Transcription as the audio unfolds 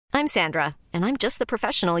I'm Sandra, and I'm just the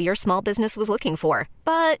professional your small business was looking for.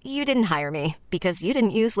 But you didn't hire me because you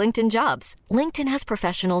didn't use LinkedIn Jobs. LinkedIn has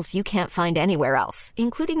professionals you can't find anywhere else,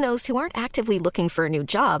 including those who aren't actively looking for a new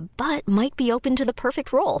job, but might be open to the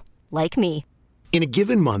perfect role, like me. In a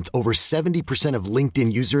given month, over 70% of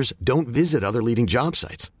LinkedIn users don't visit other leading job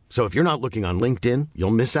sites. So if you're not looking on LinkedIn,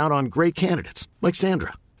 you'll miss out on great candidates like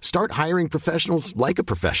Sandra. Start hiring professionals like a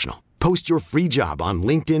professional. Post your free job on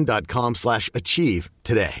linkedin.com/achieve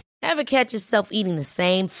today. Ever catch yourself eating the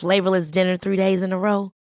same flavorless dinner 3 days in a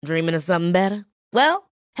row? Dreaming of something better? Well,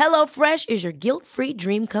 HelloFresh is your guilt-free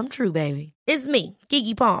dream come true, baby. It's me,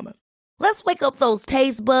 Keke Palmer. Let's wake up those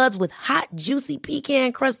taste buds with hot, juicy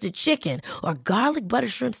pecan-crusted chicken or garlic butter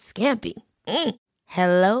shrimp scampi.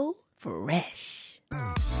 Hello Fresh.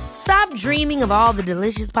 Stop dreaming of all the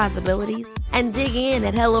delicious possibilities and dig in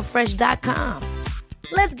at HelloFresh.com.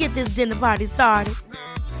 Let's get this dinner party started.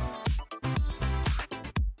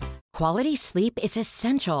 Quality sleep is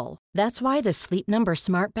essential. That's why the Sleep Number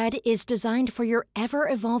Smart Bed is designed for your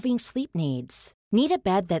ever-evolving sleep needs. Need a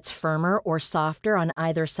bed that's firmer or softer on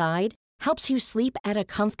either side? Helps you sleep at a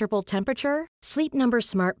comfortable temperature? Sleep Number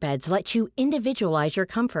Smart Beds let you individualize your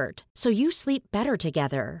comfort, so you sleep better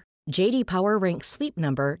together. J.D. Power ranks Sleep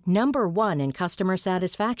Number number 1 in customer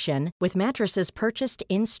satisfaction with mattresses purchased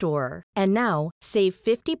in-store. And now, save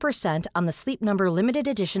 50% on the Sleep Number Limited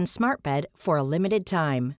Edition Smart Bed for a limited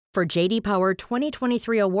time. For J.D. Power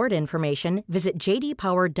 2023 award information, visit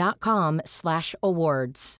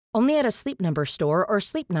jdpower.com/awards. Only at a Sleep Number store or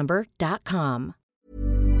sleepnumber.com.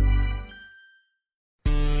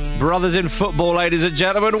 Brothers in football, ladies and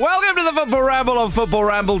gentlemen, welcome to the Football Ramble on Football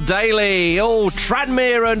Ramble Daily. Oh,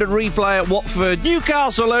 Tranmere earned a replay at Watford,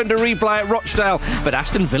 Newcastle earned a replay at Rochdale, but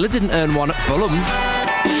Aston Villa didn't earn one at Fulham.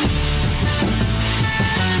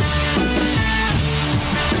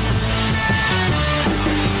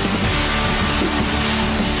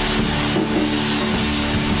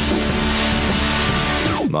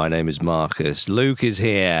 My name is Marcus. Luke is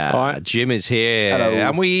here. All right. Jim is here. Hello.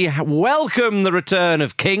 And we welcome the return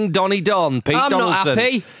of King Donny Don, Pete I'm Donaldson. not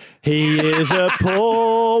happy. He is a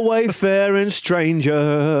poor wayfaring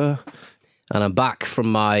stranger. And I'm back from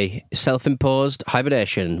my self-imposed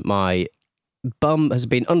hibernation. My bum has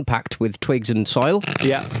been unpacked with twigs and soil.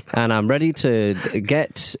 Yeah. And I'm ready to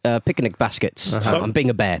get picnic baskets. I'm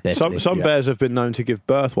being a bear, basically. Some bears have been known to give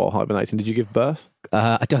birth while hibernating. Did you give birth?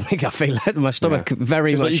 I don't think I feel it. My stomach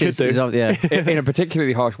very It's much like you could do. yeah. In a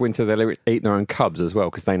particularly harsh winter, they'll eat their own cubs as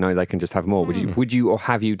well because they know they can just have more. Would you or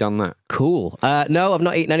have you done that? Cool. No, I've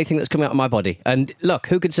not eaten anything that's coming out of my body. And look,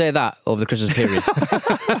 who could say that over the Christmas period?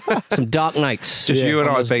 Some dark nights. Just you and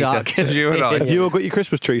I, Those Peter. dark- Just you and I. Have you all got your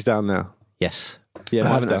Christmas trees down now? Yes. Yeah, I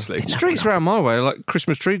mine haven't down. actually. Streets around my way are like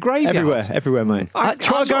Christmas tree graveyards. Everywhere, mate.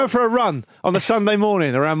 Try going for a run on the Sunday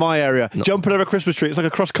morning around my area. Jumping over a Christmas tree. It's like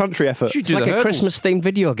a cross-country effort. You It's do like the a hurdles. Christmas-themed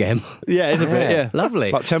video game. Yeah, it's a bit, yeah.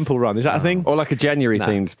 Lovely. Like Temple Run. Is that a thing? Or like a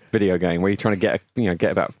January-themed video game where you're trying to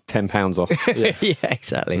get about £10 off. Yeah,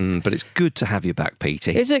 exactly. But it's good to have you back,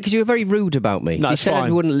 Petey. Is it? Because you were very rude about me. No, you it's said I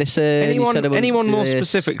fine. wouldn't listen. You said I wouldn't Anyone do more this.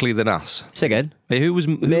 specifically than us? Say again. Who was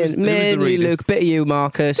the Mainly readers? Luke, bit of you,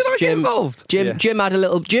 Marcus. Did I get Jim involved? Jim, Yeah. Jim had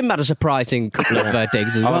a surprising couple of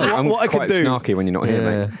digs as well. I'm What I could quite do- snarky when you're not here,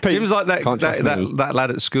 mate. Pete, Jim's like Can't trust me. that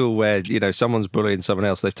lad at school where, someone's bullying someone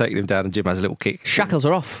else, they've taken him down and Jim has a little kick. Shackles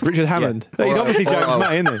are off. Richard Hammond. He's obviously James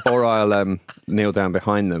May, isn't he? Or I'll kneel down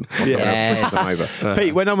behind them. Yes.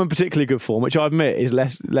 Pete, when I'm in particularly good form, which I admit is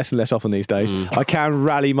less and less often these days, I can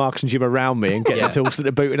rally Marcus and Jim around me and get them to all that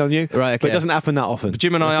are booting on you. Right, But okay. it doesn't happen that often.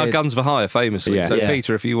 Jim and I are Okay. guns for hire, famously. Yeah. So, Yeah.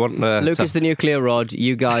 Peter, if you want... Luke is the nuclear rod,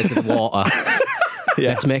 you guys are the water.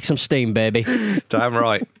 Let's make some steam, baby. Damn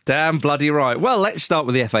right. Damn bloody right. Well, let's start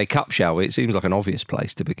with the FA Cup, shall we? It seems like an obvious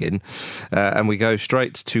place to begin. And we go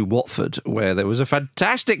straight to Watford, where there was a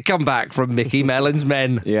fantastic comeback from Mickey Mellon's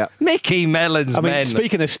men. Yeah. Mickey Mellon's I mean, men.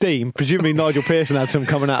 speaking of steam, presumably Nigel Pearson had some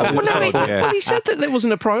coming out of Well, it. no, he said that there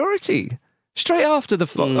wasn't a priority. Straight after the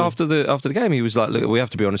after the game, he was like, "Look, we have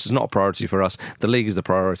to be honest. It's not a priority for us. The league is the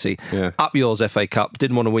priority. Yeah. Up yours, FA Cup.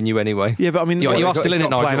 Didn't want to win you anyway. Yeah, but I mean, you are still in it,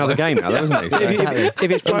 Play Nigel. another game now, though, isn't he?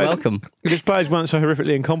 if his players, Welcome. if his players weren't so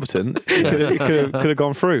horrifically incompetent, it could have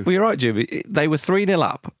gone through. Well, you're right, Jim. They were 3-0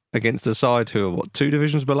 up against a side who are 2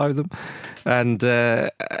 divisions below them, and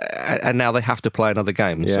now they have to play another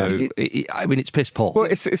game. Yeah. So I mean, it's piss poor. Well,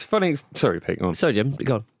 it's funny. Sorry, Pete, go on. So, Jim,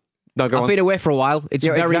 go on. No, go I've on. been away for a while. It's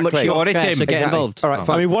Yeah, very exactly. much your Go on, it's chair, him. so get Exactly. involved. All right,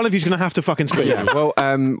 fine. I mean, one of you's going to have to fucking speak. Yeah, well, what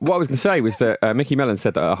I was going to say was that Mickey Mellon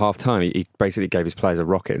said that at half time he basically gave his players a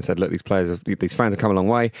rocket and said, look, these fans have come a long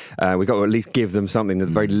way. We've got to at least give them something. The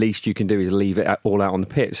very least you can do is leave it all out on the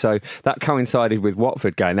pitch. So that coincided with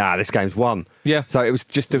Watford going, this game's won. Yeah. So it was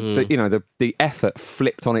just the effort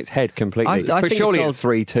flipped on its head completely. I but think surely it's at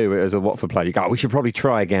 3-2 as a Watford player, you go, we should probably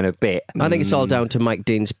try again a bit. I think it's all down to Mike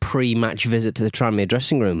Dean's pre-match visit to the Tranmere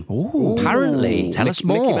dressing room. Apparently, Tell us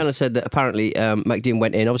more. Mickey Mellon said that apparently Mike Dean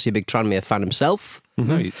went in, obviously a big Tranmere fan himself.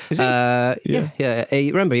 No, is he? Yeah.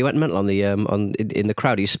 Remember, he went mental on the in the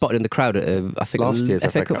crowd. He was spotted in the crowd at I think Last year's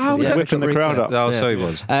FA Cup. Oh, was that whipping the crowd up? Oh, so he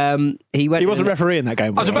was. He went. He wasn't refereeing that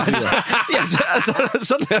game. I was about to say,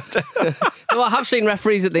 suddenly, No, I have seen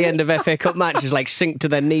referees at the end of FA Cup matches like sink to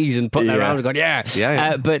their knees and put their Yeah. arms and go, yeah.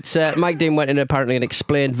 Yeah. But Mike Dean went in apparently and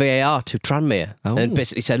explained VAR to Tranmere and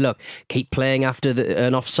basically said, look, keep playing after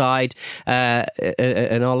an offside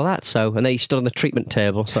and all of that. So, and then he stood on the treatment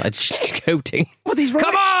table, started scouting. Well, he's right.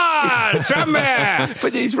 Come on, Tranmere!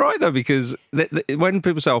 But he's right, though, because when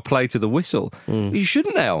people say, play to the whistle, you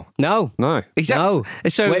shouldn't now. No. No. No.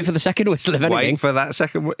 So Wait for the second whistle, if anything. Wait for that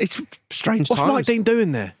second. It's strange What's times. Mike Dean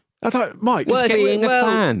doing there? I don't, Mike. Well, just get- being a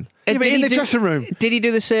fan. Yeah, but did in he the dressing room. Did he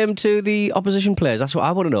do the same to the opposition players? That's what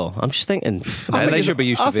I want to know. I'm just thinking. They should be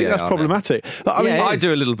used to I think VAR that's now. problematic. But, I mean, Yeah, I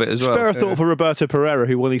do a little bit as well. spare a thought for Roberto Pereira,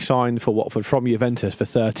 who when he signed for Watford from Juventus for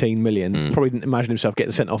 13 million, probably didn't imagine himself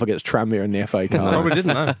getting sent off against Tranmere in the FA Cup. Probably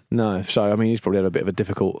didn't know. No, so I mean, he's probably had a bit of a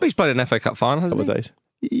difficult Well, he's played an FA Cup final, hasn't couple he? of days.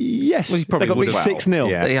 Yes, Well, he probably they got beat would have.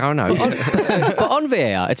 6-0. Yeah. Yeah, I know. But on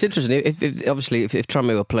VAR, it's interesting. If obviously, if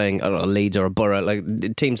Tranmere were playing, I don't know, Leeds or a Borough,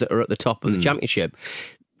 like teams that are at the top of the Championship,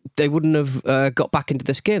 they wouldn't have got back into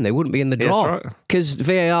this game. They wouldn't be in the Yeah, draw that's right. because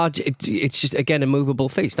VAR. It's just again a movable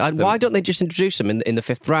feast. Why don't they just introduce them in the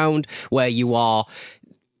fifth round, where you are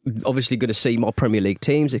obviously going to see more Premier League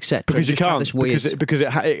teams, etc. Because you Just have can't, this weird- because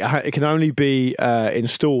it can only be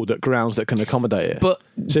installed at grounds that can accommodate it. But-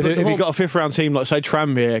 so but if the you've whole- got a fifth round team, like say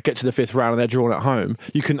Tranmere, get to the fifth round and they're drawn at home,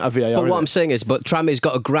 you couldn't have VAR. But in what it. I'm saying is, but Tranmere's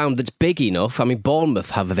got a ground that's big enough. I mean,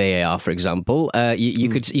 Bournemouth have a VAR, for example. You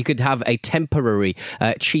could have a temporary,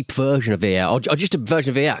 cheap version of VAR, or just a version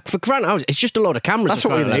of VAR. For crying out, it's just a load of cameras. That's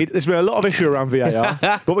what we need. There's been a lot of issue around VAR.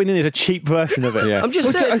 What we need is a cheap version of it. Yeah. I'm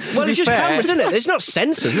just saying. to Well, be it's just fair- cameras, isn't it? It's not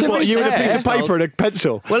sensors. It's What, you with a piece of paper and a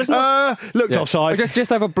pencil? Well, it's not- looked Or offside. just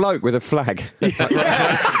have a bloke with a flag. A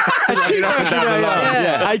cheap version of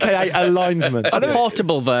VAR. AKA a linesman. A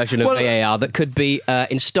portable version of VAR that could be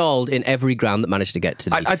installed in every ground that managed to get to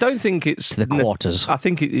the. I don't think it's the quarters. I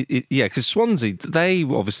think because Swansea, they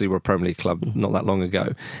obviously were a Premier League club not that long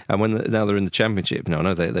ago, and now they're in the Championship. Now I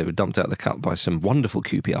know they were dumped out of the cup by some wonderful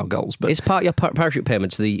QPR goals, but Is part of your parachute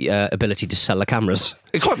payments the ability to sell the cameras?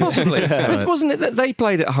 quite possibly, But wasn't it that they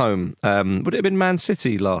played at home? Would it have been Man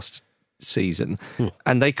City last season,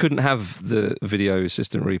 and they couldn't have the video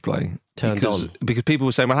assistant replay Turned on. because people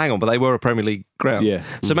were saying, "Well, hang on," but they were a Premier League ground. Yeah.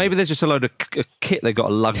 So maybe there's just a load of kit they've got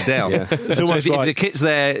to lug down. It's And so almost if like- the kit's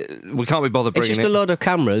there, we can't be bothered It's bringing just it. a load of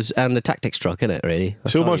cameras and a tactics truck, isn't it? Really,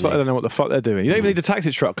 It's almost like I don't know what the fuck they're doing. You don't even need a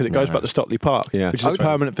tactics truck because it goes back to Stockley Park, Yeah. which is a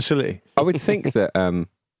permanent facility. I would think that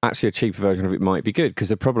actually a cheaper version of it might be good because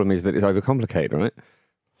the problem is that it's overcomplicated, right?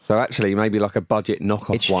 So actually, maybe like a budget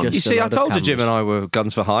knockoff It's one. just- You see, I a load of told you Jim cameras. and I were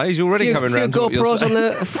guns for hire. He's already few, coming few round to what you're GoPros saying. on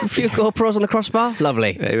the few GoPros on the crossbar.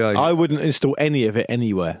 Lovely. There you are. I wouldn't install any of it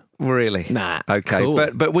anywhere. Really? Nah. Okay, Cool.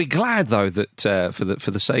 but we're glad though that for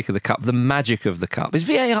the sake of the cup, the magic of the cup is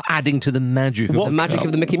VAR adding to the magic of The the magic cup.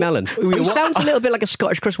 of the Mickey Mellon. He sounds a little bit like a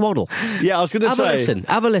Scottish Chris Waddle. Yeah, I was going to Have a say. listen.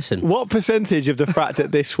 Have a listen. What percentage of the fact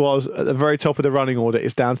that this was at the very top of the running order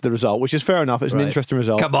is down to the result, which is fair enough. It's an Right. interesting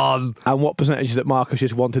result. Come on, And what percentage is that Marcus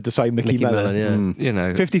just wanted to say Mickey Mellon? Yeah. you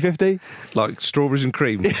know, 50-50? like strawberries and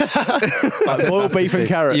cream. Like boiled beef and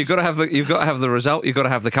carrots. You've got to have the result. You've got to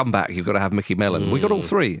have the comeback. You've got to have Mickey Mellon. We got all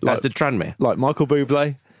three. That's the Tranmere Like Michael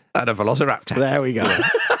Bublé. and a Velociraptor. There we go.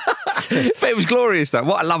 But it was glorious, though.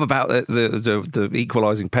 What I love about the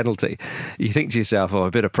equalising penalty, you think to yourself, "Oh,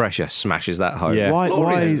 a bit of pressure smashes that home." Yeah.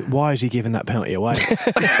 Why is he giving that penalty away?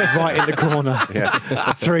 Right in the corner.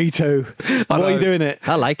 3-2. Why are you doing it?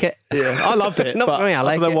 I like it. Yeah, I loved it. Not but for me, I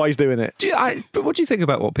like don't know it. why he's doing it. But what do you think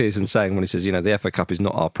about what Pearson's saying when he says, the FA Cup is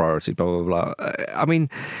not our priority, blah, blah, blah? I mean,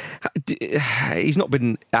 he's not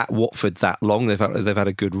been at Watford that long. They've had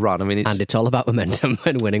a good run. I mean, And it's all about momentum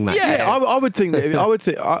and winning matches. Yeah, I would think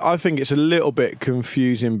that. I think it's a little bit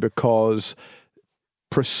confusing because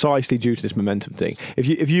precisely due to this momentum thing.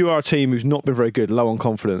 If you are a team who's not been very good, low on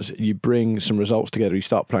confidence, you bring some results together, you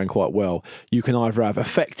start playing quite well, you can either have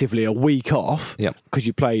effectively a week off Yep. because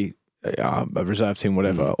you play a reserve team,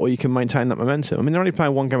 whatever, or you can maintain that momentum. I mean, they're only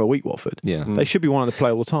playing one game a week, Watford. Yeah. They should be wanting to play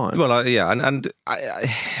all the time. Well, and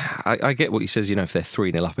I get what he says, if they're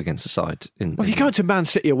 3-0 up against the side. If you go to Man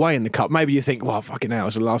City away in the Cup, maybe you think, well, fucking hell,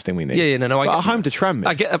 it's the last thing we need. Yeah, no, But at home to Tranmere.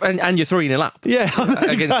 I get, and you're 3-0 up. Yeah.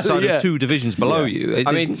 Against the side of 2 divisions below you.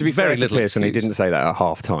 I mean, to be very fair to little Pearson, he excuse. didn't say that at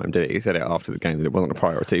half-time, did he? He said it after the game that it wasn't a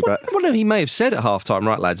priority. But Well, no, he may have said at half-time,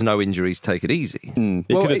 right, lads, no injuries, take it easy. He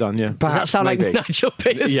could have done, yeah. Does that sound maybe. like Nigel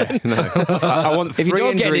Pearson? Yeah, no. I want If you 3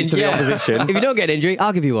 don't get injuries to the injury, opposition. if you don't get an injury,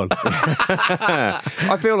 I'll give you one.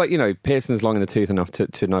 I feel like, Pearson's long in the tooth enough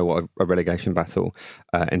to know what a relegation battle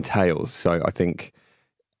entails. So I think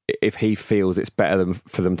if he feels it's better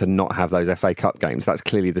for them to not have those FA Cup games, that's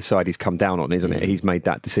clearly the side he's come down on, isn't it? He's made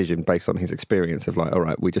that decision based on his experience of like, all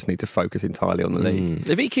right, we just need to focus entirely on the league.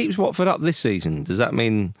 If he keeps Watford up this season, does that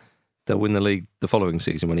mean they'll win the league the following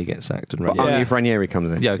season when he gets sacked? And Only if Ranieri comes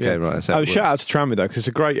in. Yeah, okay, right. So Shout out to Tranmere, though, because it's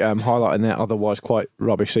a great highlight in their otherwise quite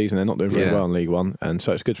rubbish season. They're not doing very well in League One, and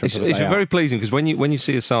so it's good for them. It's very pleasing because when you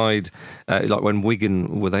see a side like when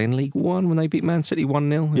Wigan, were they in League One when they beat Man City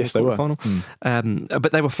 1-0? Yes, they were. Final?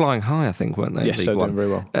 But they were flying high, I think, weren't they? Yes, League they're One. doing very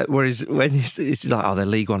well. Whereas when it's like, oh, they're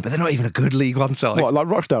League One, but they're not even a good League One side. What, like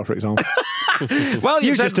Rochdale, for example? Well,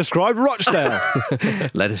 You just described Rochdale,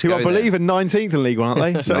 let us who go I believe are 19th in League One,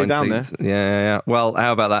 aren't they? Certainly down there. 19th. Yeah. Well,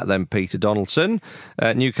 how about that then, Peter Donaldson?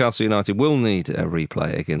 Newcastle United will need a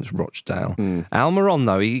replay against Rochdale. Almiron,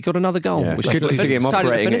 though, he got another goal. Yeah, which it's good to see him Time to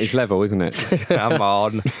operating at finish. his level, isn't it? Come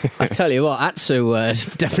on. I tell you what, Atsu has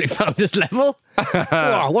definitely found his level.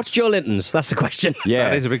 What's Joe Linton's? That's the question. Yeah,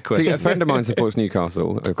 That is a big question. See, a friend of mine supports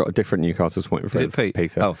Newcastle. I've got a different Newcastle point of view. Is it Pete?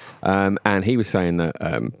 Peter. Oh. And he was saying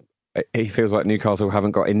that he feels like Newcastle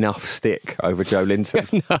haven't got enough stick over Joe Linton.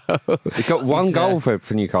 He's got one goal for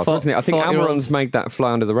Newcastle, hasn't he? I think 40-year-old. Almiron's made that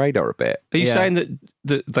fly under the radar a bit. Are you Yeah. saying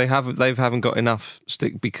that they haven't got enough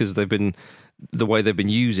stick because they've been the way they've been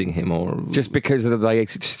using him, or Just because they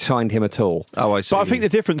signed him at all. Oh, I see. But I think the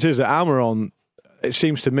difference is that Almiron, it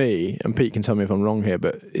seems to me, and Pete can tell me if I'm wrong here,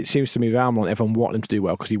 but it seems to me with Almiron, everyone want him to do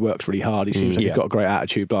well because he works really hard. He seems like he's got a great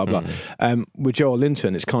attitude, blah, blah. With Joel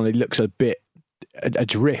Linton, it's kind of, he looks a bit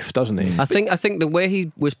adrift, doesn't he? I think the way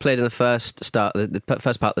he was played in the first part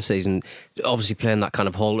of the season, obviously playing that kind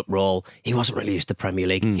of hold-up role, he wasn't really used to Premier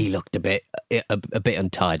League. He looked a bit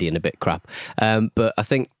untidy and a bit crap. But I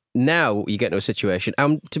think now you get into a situation,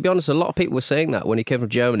 and to be honest, a lot of people were saying that when he came from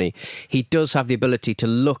Germany, he does have the ability to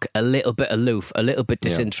look a little bit aloof, a little bit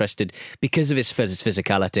disinterested because of his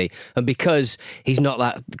physicality and because he's not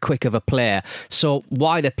that quick of a player. So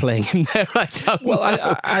why they're playing him there, I don't know.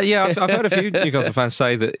 I've heard a few Newcastle fans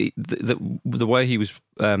say that the way he was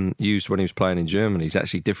used when he was playing in Germany is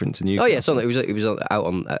actually different to Newcastle. Oh yeah, so he was out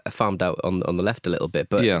on farmed out on the left a little bit,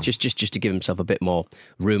 but just to give himself a bit more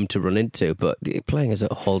room to run into. But playing as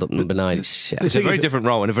a hold up number 9, It's a very different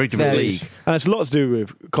role in a very different league. And it's a lot to do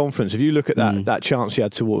with confidence. If you look at that chance he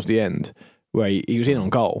had towards the end, where he was in on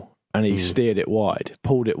goal and he steered it wide,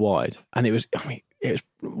 pulled it wide, and it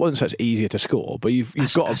wasn't so it's easier to score, but you've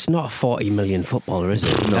got. That's not a 40 million footballer, is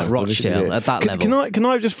it? At Rochdale, at that level. Can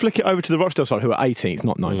I just flick it over to the Rochdale side, who are 18th,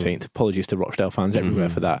 not 19th? Apologies to Rochdale fans everywhere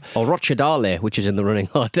for that. Or Rochdale, which is in the running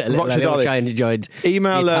order. Rochdale. Which I enjoyed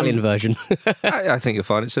Email, the Italian version. I think you'll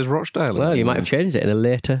find it says Rochdale. Well, you might have changed it in a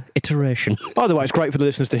later iteration. By the way, it's great for the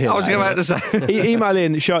listeners to hear. I was that, about to say. Email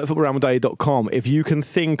in show@footballramblday.com if you can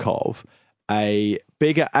think of a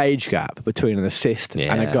bigger age gap between an assist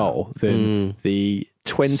and a goal than the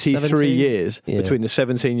 23 17? years between the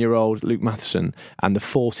 17-year-old Luke Matheson and the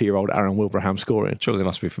 40-year-old Aaron Wilbraham scoring. Surely there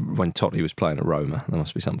must be when Totti was playing at Roma. There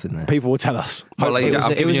must be something there. People will tell us. Well, It was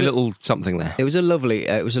I've a- given it you was a little something there. It was a lovely.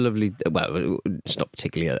 Well, it's not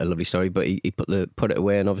particularly a lovely story, but he put it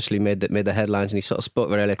away and obviously made the headlines. And he sort of spoke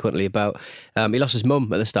very eloquently about. He lost his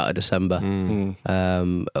mum at the start of December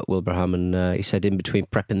at Wilbraham, and he said in between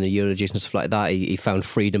prepping the eulogies and stuff like that, he found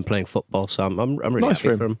freedom playing football. So I'm really Nice happy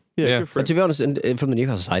for for him. him. Yeah, good for But to be honest, and from the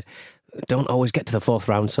Newcastle side, don't always get to the fourth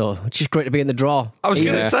round, so it's just great to be in the draw. I was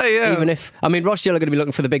going to say, yeah. Even if, Rochdale are going to be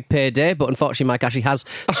looking for the big payday, but unfortunately Mike Ashley has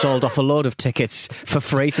sold off a load of tickets for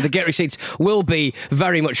free, so the get receipts will be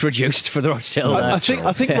very much reduced for the Rochdale. I think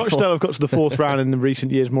Rochdale have got to the fourth round in the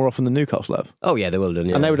recent years more often than Newcastle have. Oh yeah, they will do.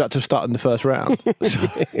 Yeah. And they would like to start in the first round.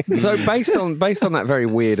 So based on that very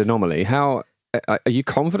weird anomaly, how are you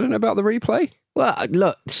confident about the replay? Well,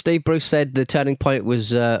 look, Steve Bruce said the turning point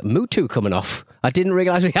was Mutu coming off. I didn't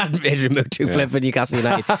realise we had Adrian Mutu playing for Newcastle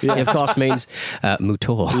United. He, of course, means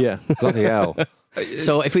Mutor. Yeah. Bloody hell.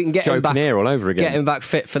 So if we can get Joe him back, Kinnear all over again. get him back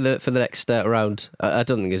fit for the next round, I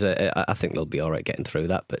don't think I think they'll be all right getting through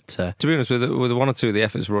that. But to be honest, with one or two of the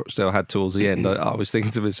efforts Rochdale had towards the end, I was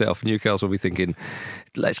thinking to myself, Newcastle will be thinking,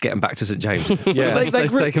 let's get them back to St James.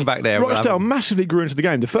 let's take them back there. Rochdale massively grew into the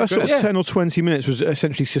game. The first sort of 10 or 20 minutes was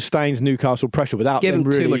essentially sustained Newcastle pressure without give them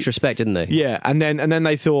really, too much respect, didn't they? Yeah, and then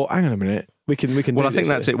they thought, hang on a minute, we can. Well, do I think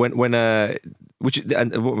this that's it. When which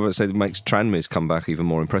and what I would say makes Tranmere's comeback even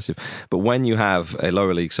more impressive. But when you have a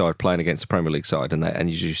lower league side playing against a Premier League side, and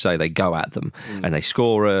as you say, they go at them and they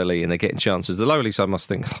score early and they're getting chances, the lower league side must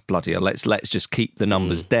think, bloody hell, let's just keep the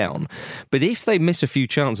numbers down. But if they miss a few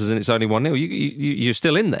chances and it's only 1-0, you're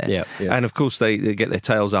still in there. Yeah. And of course they get their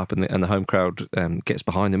tails up and the home crowd gets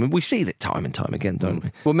behind them, and we see that time and time again, don't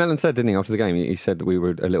we? Well, Mellon said, didn't he, after the game, he said we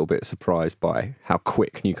were a little bit surprised by how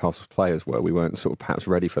quick Newcastle's players were. We weren't sort of perhaps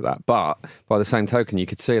ready for that. But by the same token, you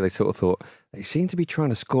could see they sort of thought, they seem to be trying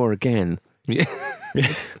to score again. Yeah.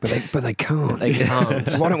 but they can't. They can't.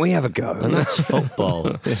 Why don't we have a go? And that's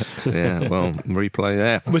football. Yeah, well, replay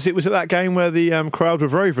there. Was it that game where the crowd were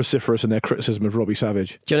very vociferous in their criticism of Robbie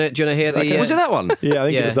Savage? Do you want to hear the... Was it that one? Yeah, I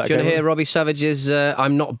think it was that game. Do you want to hear Robbie Savage's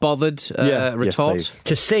 "I'm not bothered" retort? Yes,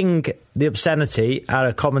 to sing the obscenity at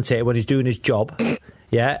a commentator when he's doing his job.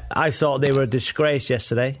 Yeah, I thought they were a disgrace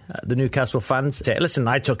yesterday, the Newcastle fans. Listen,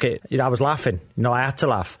 I took it, I was laughing. I had to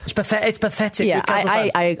laugh. It's pathetic. Yeah,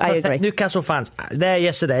 I agree. Newcastle fans, there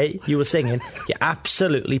yesterday, you were singing, you're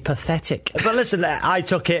absolutely pathetic. But listen, I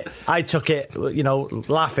took it,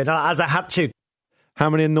 laughing, as I had to. How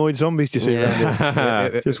many annoyed zombies do you see around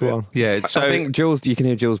here? Just one. Yeah, so I think you can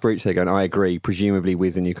hear Jules Breach there going, I agree, presumably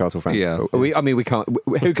with the Newcastle fans. Yeah. We can't,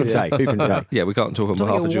 who can say? Who can say? Yeah, we can't talk on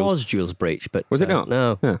behalf of It Jules. was Jules Breach, but... Was it not?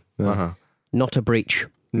 No. Yeah. Not a breach.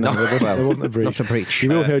 No, there wasn't a breach. Not a breach. You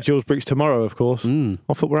will hear Jules Breach tomorrow, of course, on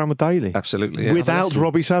Football Ramble Daily. Absolutely, yeah. Without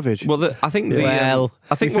Robbie Savage. Well, I think I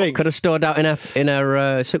think what could have stored out in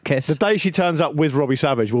her suitcase. The day she turns up with Robbie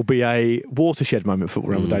Savage will be a watershed moment for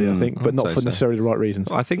Football Ramble Daily, I think, but not for necessarily the right reasons.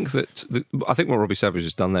 I think what Robbie Savage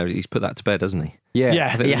has done there, he's put that to bed, hasn't he?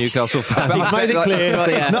 Yeah. I think the Newcastle fans. He's made it clear that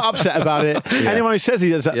he's not upset about it. Anyone who says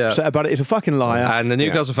he's upset about it is a fucking liar. And the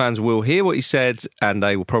Newcastle fans will hear what he said, and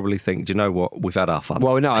they will probably think, do you know what? We've had our fun.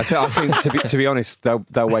 Well, no, I think to be honest,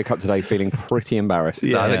 they'll wake up today feeling pretty embarrassed.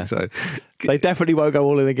 Yeah, I think so. They definitely won't go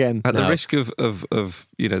all in again. At the risk of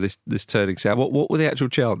this turning sour, what were the actual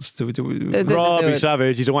chants? Robbie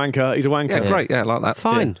Savage, he's a wanker. Yeah, great. Yeah, I like that.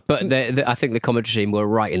 Fine. Yeah. But I think the commentary team were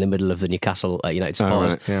right in the middle of the Newcastle United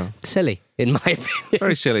supporters. Right, yeah. Silly, in my opinion.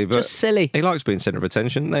 Very silly, but just silly. He likes being centre of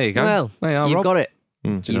attention. There you go. Well, there you are, you've Rob. got it.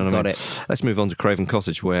 You've got it. Let's move on to Craven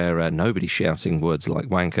Cottage, where nobody's shouting words like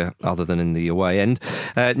wanker other than in the away end.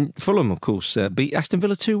 Fulham, of course, beat Aston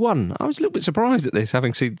Villa 2-1. I was a little bit surprised at this,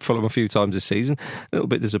 having seen Fulham a few times this season. A little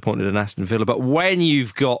bit disappointed in Aston Villa, but when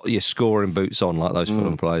you've got your scoring boots on like those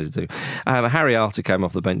Fulham players do. Harry Arter came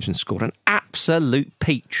off the bench and scored an absolute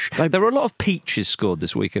peach. There were a lot of peaches scored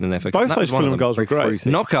this weekend in FA Cup. Both those Fulham goals were great.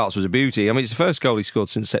 Knockouts was a beauty. I mean, it's the first goal he scored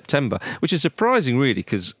since September, which is surprising, really,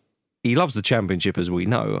 because he loves the Championship, as we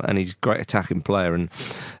know, and he's a great attacking player.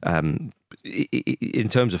 And in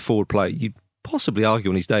terms of forward play, you'd possibly argue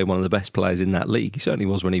on his day one of the best players in that league. He certainly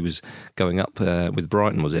was when he was going up with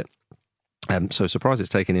Brighton, was it? So surprised it's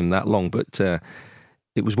taken him that long, but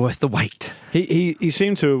it was worth the wait. He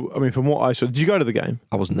seemed to. I mean, from what I saw, did you go to the game?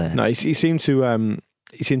 I wasn't there. No, he seemed to.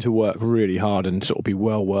 He seemed to work really hard and sort of be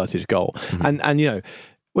well worth his goal. Mm-hmm. And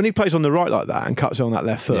when he plays on the right like that and cuts on that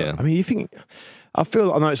left foot, I mean, you think. I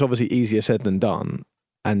know it's obviously easier said than done,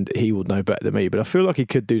 and he would know better than me, but I feel like he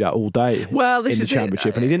could do that all day in the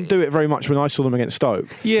Championship, and he didn't do it very much when I saw them against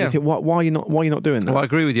Stoke. Yeah. You think, why are you not doing that? Well, I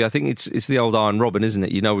agree with you. I think it's the old Iron Robin, isn't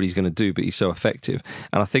it? You know what he's going to do, but he's so effective.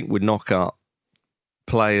 And I think with Knockout,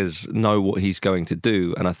 players know what he's going to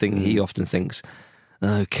do, and I think he often thinks,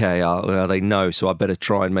 okay, they know, so I better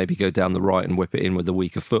try and maybe go down the right and whip it in with the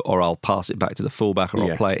weaker foot, or I'll pass it back to the fullback, or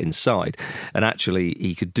I'll play it inside. And actually,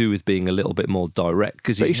 he could do with being a little bit more direct,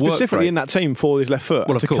 because he's specifically in that team for his left foot,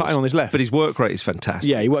 of course, cut in on his left. But his work rate is fantastic.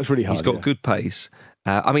 Yeah, he works really hard. He's got good pace.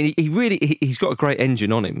 I mean, he's got a great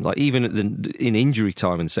engine on him. Like, even in injury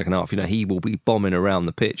time in the second half, he will be bombing around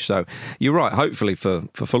the pitch. So you're right. Hopefully, for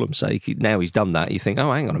Fulham's sake, now he's done that, you think,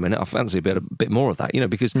 oh, hang on a minute, I fancy a bit more of that.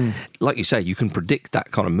 Because, like you say, you can predict that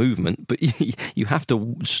kind of movement, but you have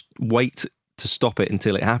to wait to stop it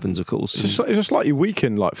until it happens. Of course, it's a slightly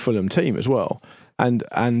weakened Fulham team as well. And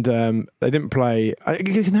they didn't play.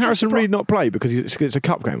 Can Harrison Reed not play because it's a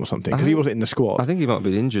cup game or something? Because he wasn't in the squad. I think he might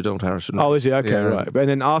be injured, old Harrison. Oh, is he? Okay, right. And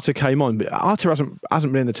then Arter came on, but Arter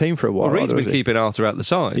hasn't been in the team for a while. Well, Reed's been keeping Arter out the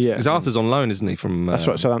side. Yeah, because Arter's on loan, isn't he? From that's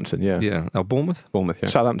right, Southampton. Yeah. Bournemouth. Yeah.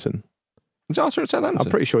 Southampton. Is Arthur at Southampton?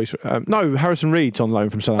 I'm pretty sure he's... no, Harrison Reed's on loan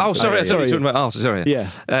from Southampton. Oh, sorry, I thought you were talking about Arthur, sorry. Yeah.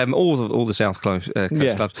 All the South Coast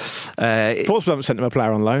clubs. Portsmouth haven't sent him a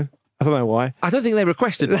player on loan. I don't know why. I don't think they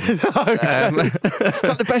requested one. Is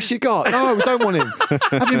that the best you got? No, we don't want him.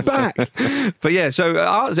 Have him back. But yeah, so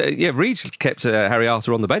Reeds kept Harry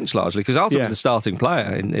Arthur on the bench largely because Arthur was the starting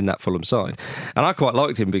player in that Fulham side, and I quite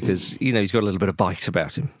liked him because he's got a little bit of bite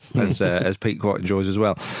about him, as Pete quite enjoys as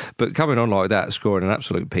well. But coming on like that, scoring an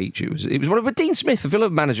absolute peach, it was one of. But Dean Smith, the Villa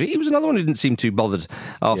manager, he was another one who didn't seem too bothered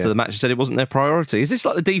after the match. He said it wasn't their priority. Is this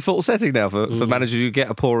like the default setting now for managers who get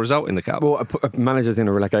a poor result in the cup? Well, managers in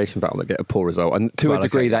a relegation battle that get a poor result, and to a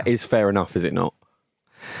degree that is fair enough, is it not?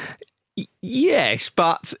 Yes,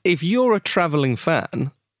 but if you're a travelling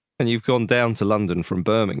fan and you've gone down to London from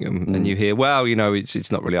Birmingham and you hear, well,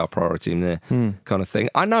 it's not really our priority in there, kind of thing.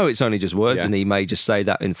 I know it's only just words and he may just say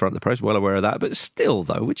that in front of the press, well aware of that, but still,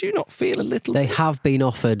 though, would you not feel a little... They have been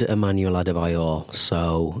offered Emmanuel Adebayor,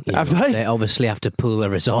 so they obviously have to pool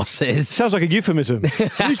their resources. Sounds like a euphemism.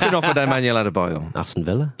 Who's been offered Emmanuel Adebayor? Aston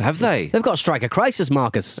Villa. Have they? They've got a striker crisis,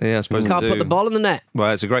 Marcus. Yeah, I suppose Can't put the ball in the net.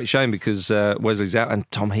 Well, it's a great shame because Wesley's out and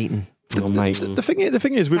Tom Heaton. The thing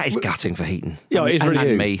is, that is gutting for Heaton. Yeah, it is really.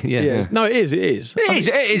 And me. Yeah. No, it is. It is.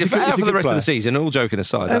 It is. For the rest player. of the season, all joking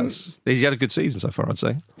aside, he's had a good season so far, I'd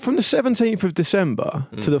say. From the 17th of December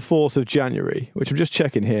to the 4th of January, which I'm just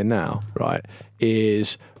checking here now, right,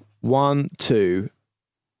 is 1, 2,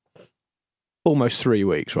 almost 3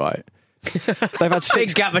 weeks, right? They've had 6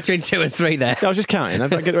 big gap between 2 and 3 there. Yeah, I was just counting. I've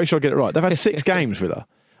got to make sure I get it right. They've had 6 games with her.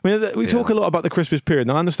 I mean, we talk a lot about the Christmas period.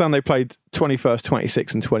 Now, I understand they played 21st,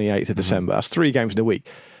 26th and 28th of December. That's 3 games in a week.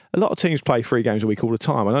 A lot of teams play 3 games a week all the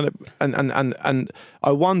time. And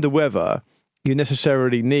I wonder whether you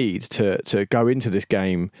necessarily need to go into this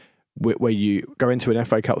game where you go into an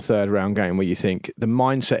FA Cup third round game where you think the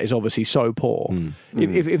mindset is obviously so poor.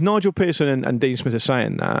 If Nigel Pearson and Dean Smith are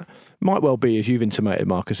saying that, might well be, as you've intimated,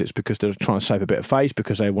 Marcus, it's because they're trying to save a bit of face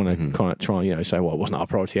because they want to kind of try and say, well, it wasn't our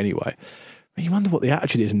priority anyway. You wonder what the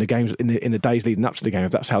attitude is in the games in the days leading up to the game,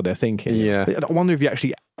 if that's how they're thinking. Yeah. I wonder if you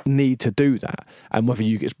actually need to do that, and whether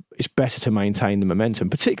it's better to maintain the momentum,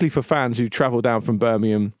 particularly for fans who travel down from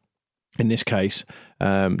Birmingham, in this case,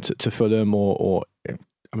 to Fulham or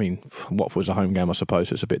I mean, Watford was a home game, I suppose,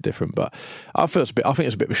 so it's a bit different. But I think it's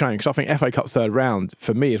a bit of a shame because I think FA Cup third round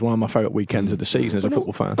for me is one of my favourite weekends of the season as a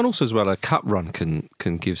football fan. And also as well, a cup run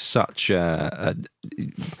can give such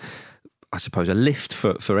I suppose a lift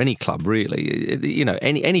for any club, really.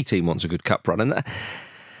 Any team wants a good cup run, and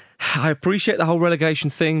I appreciate the whole relegation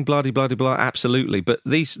thing, blah blah blah blah, absolutely. But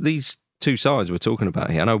these 2 sides we're talking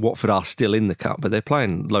about here, I know Watford are still in the cup, but they're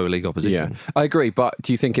playing lower league opposition. Yeah, I agree. But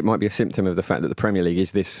do you think it might be a symptom of the fact that the Premier League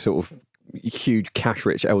is this sort of huge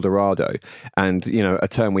cash-rich El Dorado, and a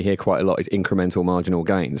term we hear quite a lot is incremental marginal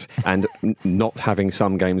gains, and not having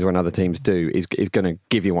some games when other teams do is going to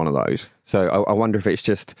give you one of those. So I wonder if it's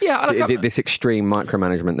just this extreme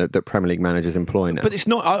micromanagement that Premier League managers employ now. But it's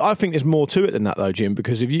not. I think there's more to it than that, though, Jim.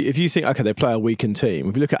 Because if you think, okay, they play a weakened team.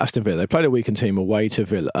 If you look at Aston Villa, they played a weakened team away to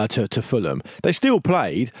Fulham. They still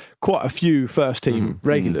played quite a few first-team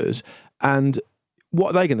regulars, and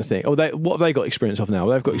what are they going to think? What have they got experience of now?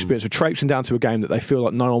 They've got experience of traipsing down to a game that they feel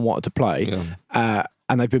like no one wanted to play, and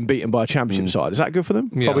they've been beaten by a championship side. Is that good for them?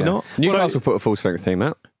 Yeah. Probably not. Newcastle put a full-strength team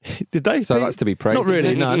out. Did they? So that's to be praised. Not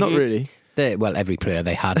really. No, not really. Every player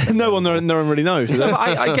they had. no one really knows.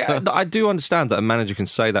 I do understand that a manager can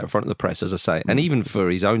say that in front of the press, as I say, and even for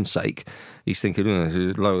his own sake, he's thinking,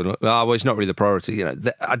 well, it's not really the priority.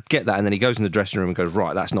 I get that, and then he goes in the dressing room and goes,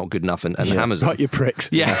 right, that's not good enough, and hammers right, you pricks.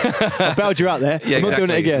 Yeah, I bailed you out there. Yeah, I'm not doing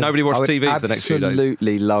it again. Nobody watched TV for the next few days.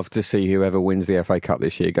 Absolutely love to see whoever wins the FA Cup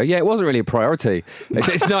this year go, yeah, it wasn't really a priority.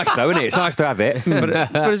 It's nice though, isn't it? It's nice to have it.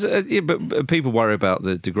 But people worry about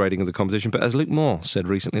the degrading of the competition. But as Luke Moore said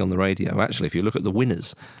recently on the radio, actually, if you look at the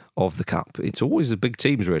winners of the Cup, it's always the big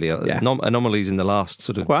teams, really. Anomalies in the last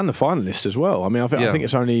sort of... Well, and the finalists as well. I mean, I think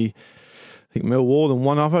it's only... I think Millwall and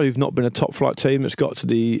one other who've not been a top flight team that's got to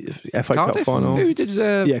the FA Cup final. Who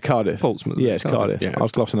did? Cardiff. Portsmouth. Yeah, it's Cardiff. Yeah. I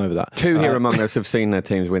was glossing over that. 2 here among us have seen their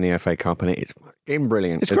teams win the FA Cup, and it's fucking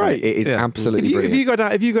brilliant. It's great. It is absolutely brilliant.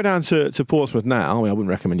 If you go down to Portsmouth now, I wouldn't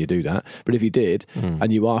recommend you do that. But if you did,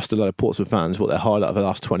 and you asked a lot of Portsmouth fans what their highlight of the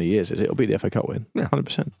last 20 years is, it'll be the FA Cup win.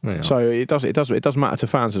 100%. Yeah. So it does matter to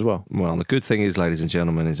fans as well. Well, the good thing is, ladies and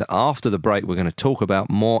gentlemen, is that after the break we're going to talk about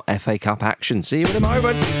more FA Cup action. See you in a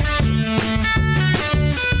moment.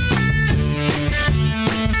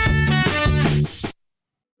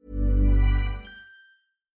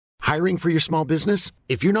 Hiring for your small business?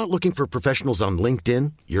 If you're not looking for professionals on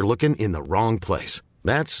LinkedIn, you're looking in the wrong place.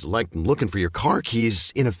 That's like looking for your car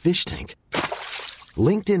keys in a fish tank.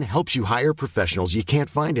 LinkedIn helps you hire professionals you can't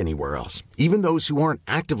find anywhere else, even those who aren't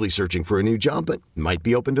actively searching for a new job but might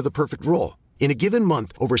be open to the perfect role. In a given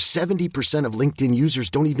month, over 70% of LinkedIn users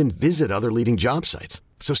don't even visit other leading job sites.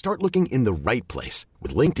 So start looking in the right place.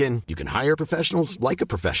 With LinkedIn, you can hire professionals like a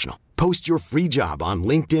professional. Post your free job on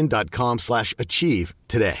linkedin.com/achieve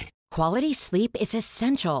today. Quality sleep is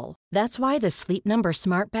essential. That's why the Sleep Number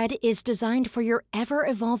Smart Bed is designed for your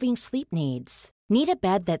ever-evolving sleep needs. Need a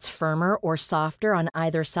bed that's firmer or softer on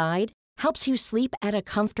either side? Helps you sleep at a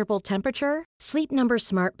comfortable temperature? Sleep Number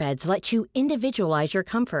Smart Beds let you individualize your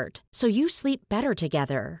comfort, so you sleep better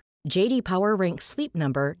together. J.D. Power ranks Sleep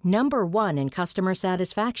Number number 1 in customer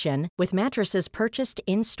satisfaction with mattresses purchased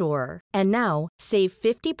in-store. And now, save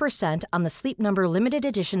 50% on the Sleep Number Limited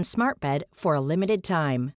Edition Smart Bed for a limited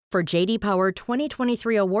time. For J.D. Power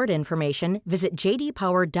 2023 award information, visit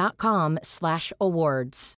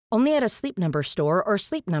jdpower.com/awards. Only at a Sleep Number store or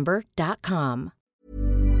sleepnumber.com.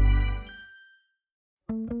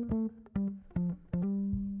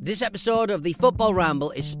 This episode of the Football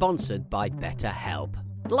Ramble is sponsored by BetterHelp.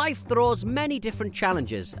 Life throws many different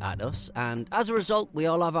challenges at us, and as a result, we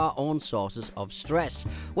all have our own sources of stress.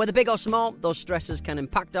 Whether big or small, those stresses can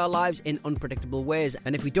impact our lives in unpredictable ways,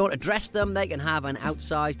 and if we don't address them, they can have an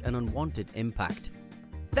outsized and unwanted impact.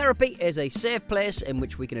 Therapy is a safe place in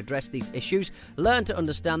which we can address these issues, learn to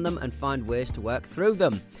understand them, and find ways to work through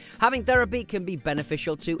them. Having therapy can be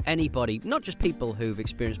beneficial to anybody, not just people who've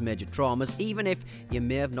experienced major traumas, even if you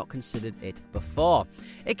may have not considered it before.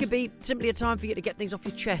 It could be simply a time for you to get things off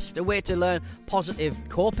your chest, a way to learn positive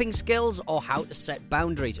coping skills or how to set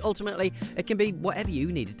boundaries. Ultimately, it can be whatever you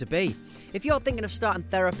need it to be. If you're thinking of starting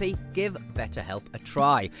therapy, give BetterHelp a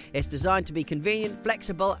try. It's designed to be convenient,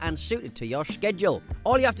 flexible, and suited to your schedule.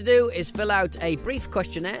 All you have to do is fill out a brief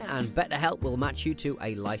questionnaire and BetterHelp will match you to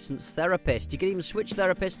a licensed therapist. You can even switch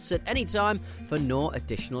therapists at any time for no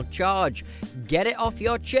additional charge. Get it off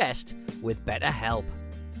your chest with BetterHelp.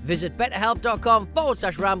 Visit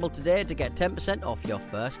betterhelp.com/ramble today to get 10% off your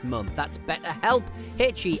first month. That's BetterHelp,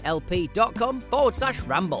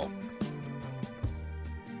 HELP.com/ramble.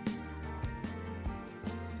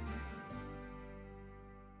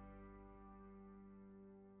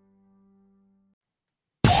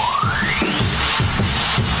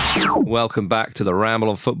 Welcome back to the Ramble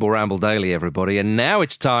on Football Ramble Daily, everybody. And now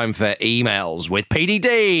it's time for emails with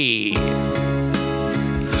PDD. Email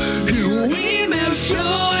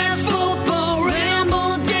show at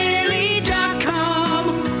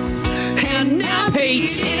footballrambledaily.com. And now Pete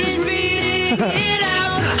is reading it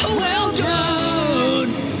out. Well done.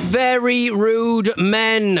 Very rude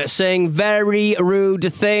men saying very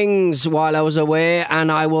rude things while I was away,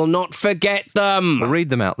 and I will not forget them. We'll read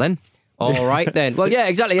them out then. All right, then. Well, yeah,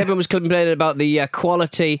 exactly. Everyone was complaining about the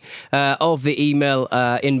quality of the email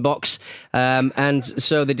inbox, and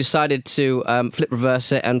so they decided to flip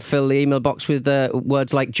reverse it and fill the email box with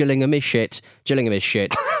words like Gillingham is shit. Gillingham is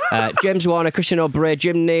shit. James Warner, Christian O'Bray,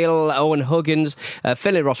 Jim Neal, Owen Huggins,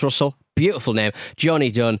 Philly Ross Russell. Beautiful name.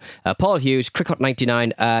 Johnny Dunn, Paul Hughes,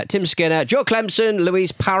 Cricket99, Tim Skinner, Joe Clemson,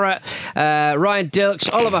 Louise Parrott, Ryan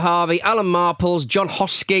Dilks, Oliver Harvey, Alan Marples, John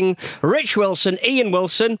Hosking, Rich Wilson, Ian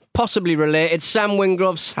Wilson, possibly related, Sam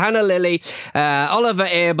Wingroves, Hannah Lilly, Oliver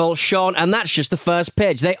Abel, Sean, and that's just the first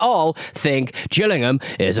page. They all think Gillingham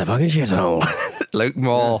is a fucking shithole. Luke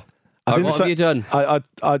Moore. What have you done? I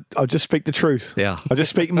just speak the truth. Yeah. I just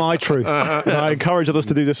speak my truth. And I encourage others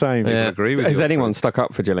to do the same. I agree with you. Has anyone stuck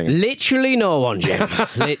up for Gillingham? Literally no one, Jim.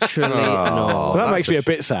 Literally no. Well, that makes me a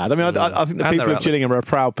bit sad. I mean, I think the And people of Gillingham are a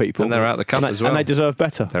proud people. And they're out the cup as well. And they deserve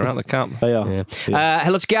better. They're out the cup. They are. Yeah.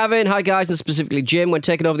 Hello to Gavin. Hi, guys, and specifically Jim. When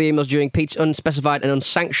taking over the emails during Pete's unspecified and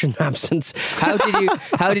unsanctioned absence, how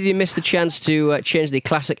did you miss the chance to change the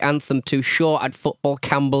classic anthem to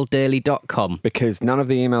show@footballcampbelldaily.com? Because none of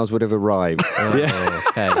the emails would have arrived. Okay,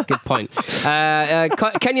 good point.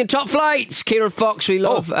 Kenyan top flights. Kieran Fox. We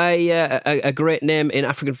love a great name in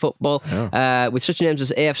African football with such names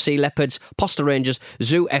as AFC Leopards, Posta Rangers,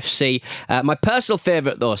 Zoo FC. My personal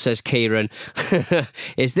favourite, though, says Kieran,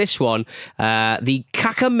 is this one: the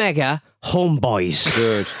Kakamega Homeboys.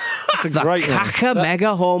 Good. That's a great name.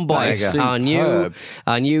 Kakamega Homeboys,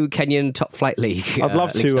 our new Kenyan top flight league. I'd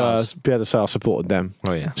love to be able to say I supported them.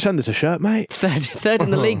 Oh, yeah. Send us a shirt, mate. Third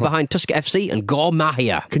in the league behind Tusker FC and Gor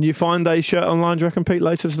Mahia. Can you find a shirt online, do you reckon, Pete,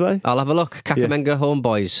 later today? I'll have a look. Kakamega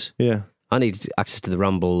Homeboys. Yeah. I need access to the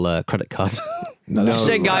Ramble credit card. No. Just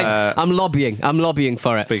saying, guys, I'm lobbying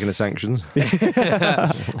for it. Speaking of sanctions.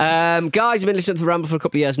 Guys, I've been listening to the Ramble for a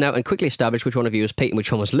couple of years now and quickly established which one of you was Pete and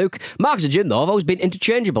which one was Luke. Marcus and Jim, though, have always been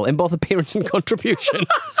interchangeable in both appearance and contribution.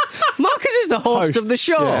 Marcus This is the host of the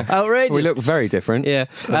show. Yeah. Outrageous. We look very different. Yeah.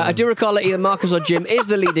 I do recall that either Marcus or Jim is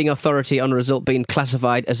the leading authority on a result being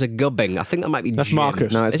classified as a gubbing. I think that might be That's Jim.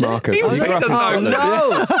 Marcus. No, it's Is it? Marcus. He You grew up doesn't in know.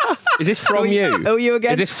 Scotland. No. Is this from you? Who are you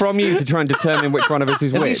again? Is this from you to try and determine which one of us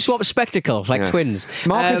is Have we which? swapped spectacles like twins?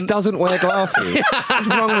 Marcus doesn't wear glasses. What's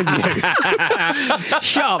wrong with you?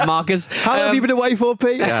 Shut up, Marcus. How long have you been away for,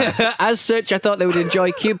 Pete? As such, I thought they would enjoy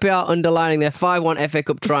QPR underlining their 5-1 FA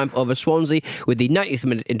Cup triumph over Swansea with the 90th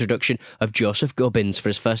minute introduction of Joseph Gubbins for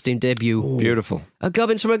his first team debut. Beautiful. A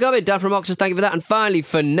Gubbins from a Gubbin. Dan from Oxford, thank you for that. And finally,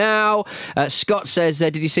 for now, Scott says,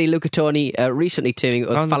 did you see Luca Toni recently teaming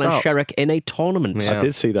with Fallon Sherrick in a tournament? I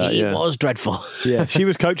did see that, He yeah. was dreadful. Yeah, she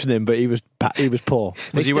was coaching him, but he was poor.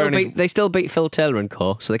 They still beat Phil Taylor and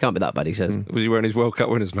co, so they can't be that bad, he says. Was he wearing his World Cup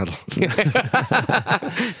winners medal?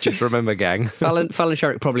 Just remember, gang. Fallon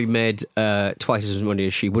Sherrick probably made twice as much money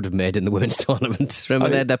as she would have made in the women's tournament.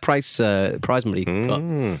 Remember their prize money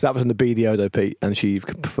cut? That was in the BDO, though, Pete, and she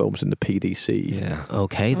performs in the PDC. Yeah.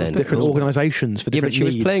 Okay, then. Different organisations for Yeah, different but she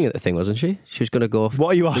was needs. playing at the thing, wasn't she? She was going to go for What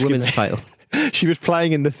are you the asking women's me? title. She was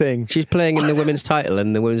playing in the thing. She's playing in the women's title,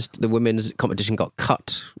 and the women's competition got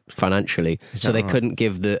cut financially, so they couldn't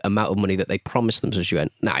give the amount of money that they promised them. So she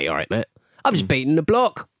went, "Nah, you're all right, mate. I've just beaten the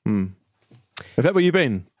bloke." Is that where you've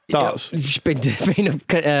been? Darts? She's been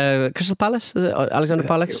to Crystal Palace, Alexandra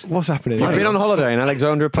Palace. What's happening? I've been on holiday in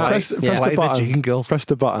Alexandra Palace. Press Yeah. the Play the button. jingle. Press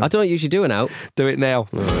the button. I don't usually do an out. Do it now.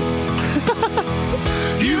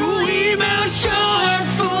 You email show at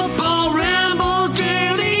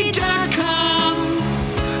footballrambledaily.com.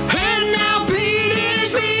 And now Pete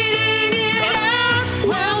is reading it out.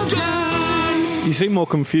 Well done. You seem more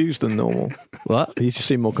confused than normal. What? You just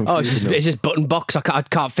seem more confused. Oh, it's just button box. I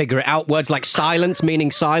can't figure it out. Words like silence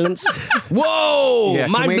meaning silence. Whoa! Yeah,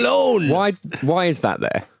 can Mind we- blown. Why is that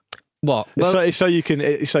there? What? So you can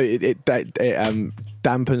it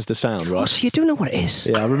dampens the sound, right? So you do know what it is?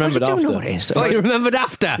 Yeah, I remembered You do after. know what it is. Oh, you remembered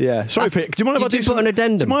after? Yeah. Sorry, Pete. Do you mind if I Did do you some put an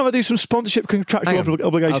addendum? Do you mind if I do some sponsorship contractual Hang on.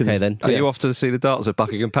 obligations? Okay, then. Are you off to see the darts at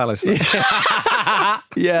Buckingham Palace? Then?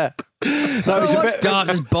 Yeah. No, it's a bit. Darts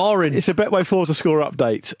is boring. It's a Betway Forward to Score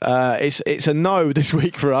update. It's a no this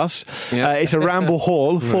week for us. It's a Ramble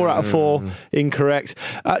Hall, 4 out of 4 incorrect.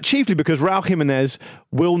 Chiefly because Raul Jimenez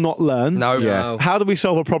will not learn. No. Yeah. How do we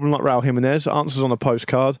solve a problem like Raul Jimenez? Answers on a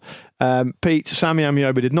postcard. Pete, Sammy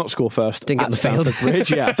Amiobi did not score first. Didn't get at on the field. Stamford Bridge.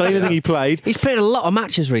 Yeah, don't even think he played. He's played a lot of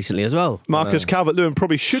matches recently as well. Marcus Calvert-Lewin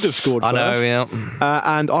probably should have scored I first. know,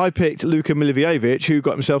 yeah. And I picked Luka Milivojevic, who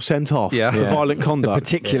got himself sent off Yeah. for Yeah. violent It's a conduct.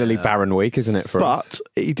 particularly barren week, isn't it, for us?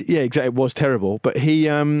 But yeah, exactly, it was terrible. But he,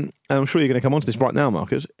 and I'm sure you're going to come on to this right now,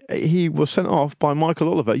 Marcus. He was sent off by Michael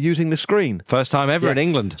Oliver using the screen. First time ever in Yes.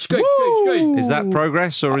 England. Woo! Is that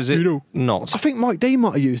progress or is it not? I think Mike Dean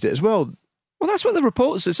might have used it as well. Well, that's what the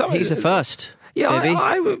reports said. He's the first. Yeah, maybe.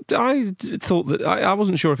 I thought that I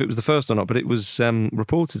wasn't sure if it was the first or not, but it was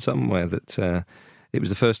reported somewhere that it was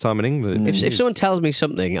the first time in England. If someone tells me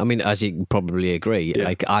something, I mean, as you probably agree,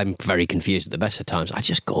 like I'm very confused at the best of times. I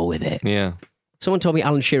just go with it. Yeah, Someone told me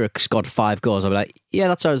Alan Shearer scored 5 goals. I'd be like, yeah,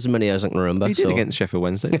 that's as many as I can remember. he did against Sheffield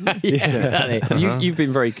Wednesday. Yeah, exactly. You've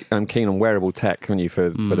been very keen on wearable tech, haven't you, for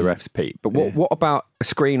the refs, Pete? But what about a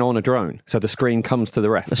screen on a drone? So the screen comes to the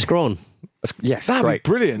ref? A scrawn. Yes, That'd great. be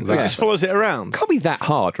brilliant. It just follows it around. Can't be that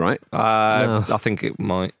hard, right? I think it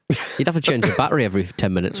might. You'd have to change the battery every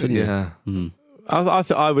 10 minutes, wouldn't you? Yeah.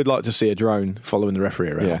 I would like to see a drone following the referee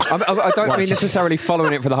around. Yeah. I don't mean necessarily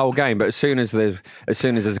following it for the whole game, but as soon as there's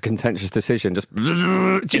a contentious decision, just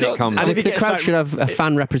it comes. And if The he gets crowd that- should have a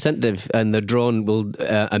fan representative, and the drone will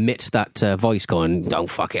emit that voice going, "Don't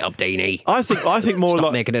fuck it up, Deanie. I think more Stop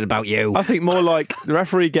like making it about you." I think more like the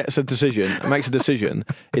referee gets a decision, makes a decision.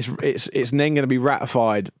 It's then going to be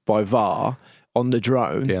ratified by VAR on the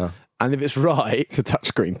drone. Yeah. And if it's right, It's a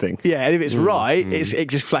touchscreen thing. yeah. And if it's right, it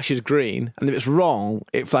just flashes green. And if it's wrong,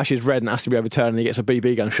 it flashes red and has to be overturned. And he gets a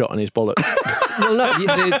BB gun shot in his bollock. Well, no,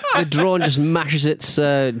 the drone just mashes its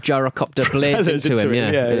gyrocopter blades into him.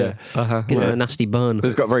 Yeah. Gives him a nasty burn.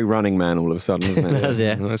 It's got very Running Man all of a sudden, hasn't it? Has,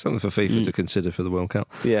 yeah. Well, that's something for FIFA to consider for the World Cup.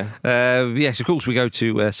 Yeah. Yes, of course, we go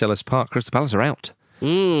to Selhurst Park. Crystal Palace are out.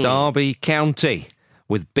 Derby County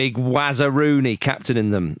with big Wazza Rooney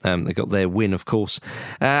captaining them. They got their win, of course.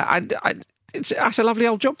 That's a lovely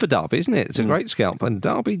old job for Derby, isn't it? It's a great scalp. And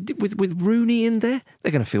Derby, with Rooney in there,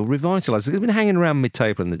 they're going to feel revitalised. They've been hanging around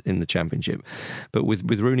mid-table in the Championship. But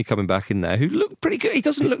with Rooney coming back in there, who looked pretty good. He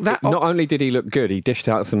doesn't look that... Not only did he look good, he dished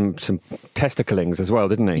out some testiclings as well,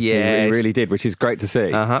 didn't he? Yes. He really did, which is great to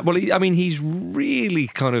see. Well, he's really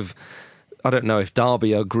kind of I don't know if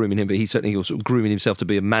Derby are grooming him, but he's certainly also grooming himself to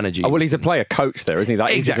be a manager. Oh, well, he's a player coach there, isn't he?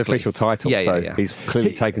 That is his official title. Yeah. He's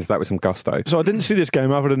clearly taken to that with some gusto. So I didn't see this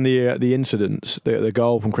game other than the incidents, the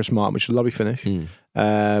goal from Chris Martin, which was a lovely finish.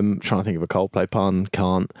 Trying to think of a Coldplay pun,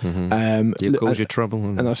 can't. You cause your trouble.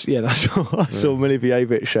 And I saw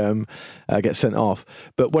Milivojevic get sent off.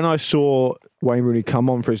 But when I saw Wayne Rooney come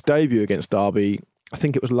on for his debut against Derby, I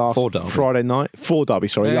think it was last Friday night. For Derby,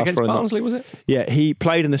 sorry. Last against Friday Barnsley, night. was it? Yeah, he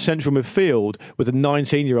played in the central midfield with a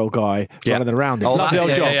 19-year-old guy running around him. Lovely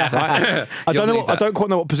old job. Right? I don't quite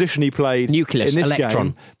know what position he played Nucleus, in this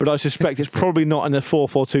Electron. game, but I suspect it's probably not in the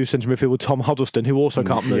 4-4-2 central midfield with Tom Huddleston, who also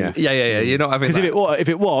can't move. Yeah. You're not having Because that. if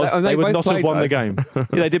it was, they would not have won the game. Yeah,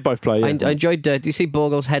 they did both play. Yeah. I enjoyed. Did you see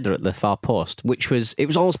Borgel's header at the far post, which was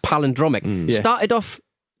almost palindromic. Yeah. Started off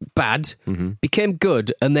bad, became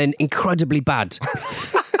good, and then incredibly bad.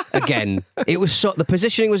 Again, it was the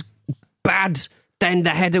positioning was bad. Then the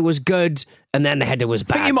header was good, and then the header was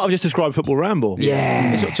bad. I think you might have just described Football Ramble.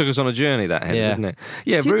 Yeah, It sort of took us on a journey, that header, didn't it?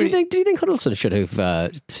 Yeah. Do you think Huddleston should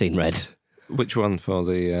have seen red? Which one for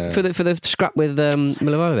the for the scrap with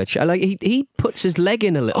Milivojevic? He puts his leg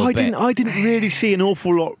in a little bit. I didn't really see an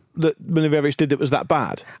awful lot that Milivojevic did that was that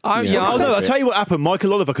bad. I'll tell you what happened.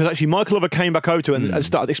 Michael Oliver came back over to him and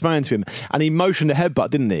started explaining to him, and he motioned a headbutt,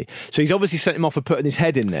 didn't he? So he's obviously sent him off for putting his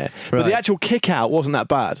head in there. Right. But the actual kick out wasn't that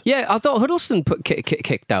bad. Yeah, I thought Huddleston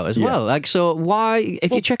kicked out as well. Like, so why?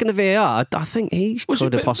 If you're checking the VAR, I think he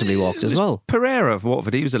could have possibly walked as well. Pereira of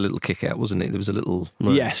Watford, he was a little kick out, wasn't he? There was a little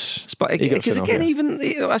yes. But because again, even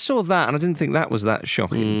I saw that and I didn't think that was that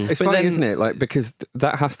shocking. It's funny, isn't it? Like, because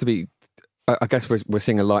that has to be. I guess we're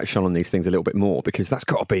seeing a light shone on these things a little bit more, because that's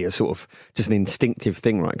got to be a sort of just an instinctive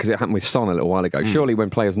thing, right? Because it happened with Son a little while ago. Surely when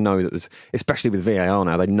players know that, especially with VAR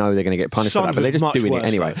now, they know they're going to get punished for that, but they're just doing it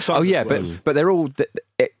anyway. But they're all...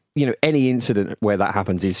 any incident where that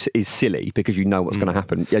happens is silly, because you know what's going to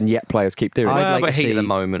happen, and yet players keep doing it. But heat of the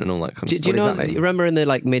moment and all that kind of stuff. Do you know? You remember in the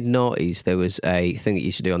mid-noughties there was a thing that you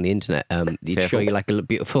used to do on the internet. You'd show you a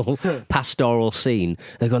beautiful pastoral scene.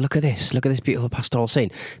 They go, look at this beautiful pastoral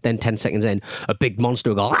scene. Then 10 seconds in, a big monster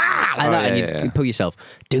will go and you pull yourself.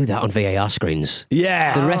 Do that on VAR screens.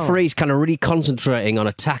 Yeah, the referee's kind of really concentrating on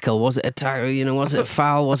a tackle. Was it a tackle? Was it a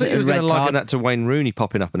foul? Was it a red card? Liken that to Wayne Rooney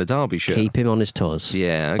popping up in a Derby shirt. Keep him on his toes.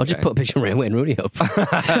 Yeah. I'll just put a picture of Wayne Rooney up.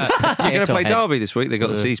 You're going to play Derby this week. They've got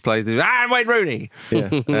the Seas plays. Wayne Rooney.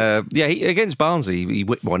 Yeah, against Barnsley, he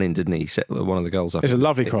whipped one in, didn't he? He set one of the goals up. It's a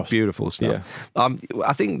lovely cross. Beautiful stuff. Yeah.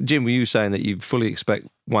 I think, Jim, were you saying that you fully expect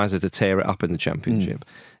Wazza to tear it up in the Championship?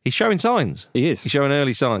 He's showing signs. He is. He's showing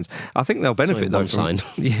early signs. I think they'll benefit though.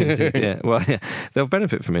 They'll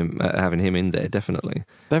benefit from him having him in there. Definitely.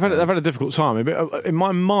 They've had a difficult time. In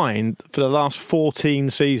my mind, for the last 14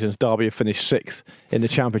 seasons, Derby have finished 6th in the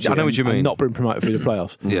Championship. I know what you mean. And not been promoted through the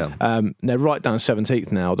playoffs. They're right down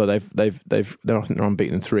 17th now. Although I think they're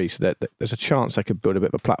unbeaten in 3, so there's a chance they could build a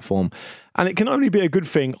bit of a platform. And it can only be a good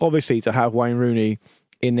thing, obviously, to have Wayne Rooney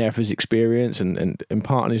in there for his experience and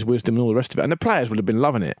imparting his wisdom and all the rest of it. And the players would have been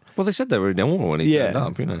loving it. Well, they said they were in all when he turned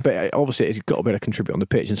up, But obviously he's got to be able to contribute on the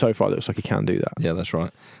pitch, and so far it looks like he can do that. Yeah, that's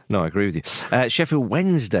right. No, I agree with you. Sheffield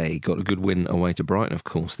Wednesday got a good win away to Brighton, of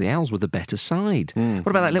course. The Owls were the better side.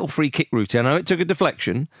 What about that little free kick routine? I know it took a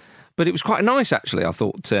deflection, but it was quite nice, actually, I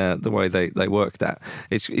thought, the way they worked that.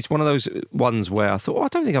 It's one of those ones where I thought, I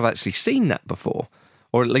don't think I've actually seen that before.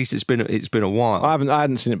 Or at least it's been a while. I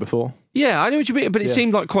hadn't seen it before. Yeah, I know what you mean, but it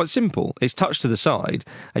seemed like quite simple. It's touched to the side,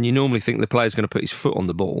 and you normally think the player's going to put his foot on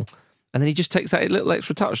the ball, and then he just takes that little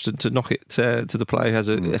extra touch to knock it to the player who has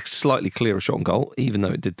a slightly clearer shot on goal, even though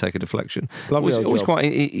it did take a deflection. It was always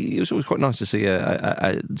quite nice to see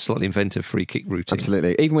a slightly inventive free kick routine.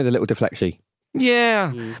 Absolutely, even with a little deflection.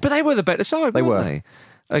 Yeah, but they were the better side, weren't they?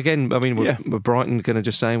 Again, I mean, were Brighton going to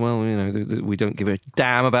just say, well, we don't give a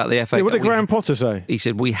damn about the FA Cup? What did Graham Potter say? He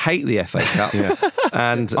said, we hate the FA Cup.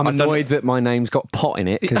 And I'm annoyed that my name's got pot in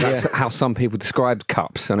it, because that's how some people described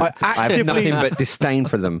cups. And I have nothing but disdain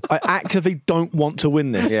for them. I actively don't want to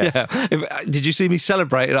win this. Did you see me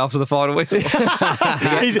celebrating after the final whistle?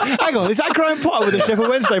 Hang on, is that Graham Potter with the Sheffield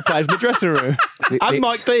Wednesday players in the dressing room? And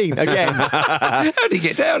Mike Dean, again. How did he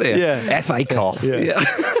get down here? Yeah. FA Cup.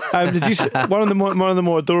 Did you see, one of the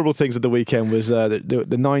more adorable things of the weekend was the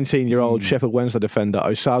 19-year-old Sheffield Wednesday defender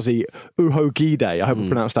Osazi Uhogide, I hope I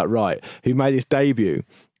pronounced that right, who made his debut.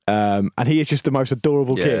 And he is just the most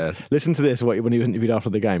adorable kid. Listen to this when he was interviewed after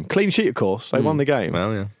the game. Clean sheet, of course. They won the game.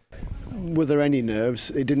 Well, yeah. Were there any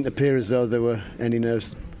nerves? It didn't appear as though there were any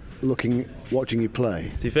nerves watching you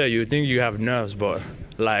play. To be fair, you would think you have nerves, but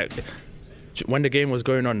when the game was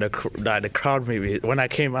going on, the crowd maybe, when I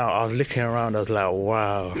came out, I was looking around, I was like,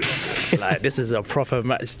 wow, like this is a proper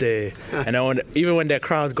match day. And then even when the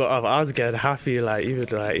crowd got up, I was getting happy, like even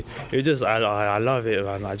like it just I love it,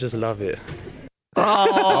 man. I just love it.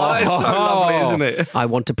 Oh, it's so lovely, isn't it? I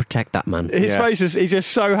want to protect that man. His face is, he's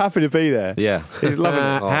just so happy to be there. Yeah. He's loving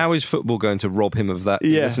it. How is football going to rob him of that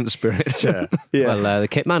innocent spirit? Yeah. Well, the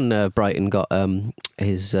kit man Brighton got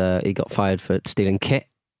he got fired for stealing kit.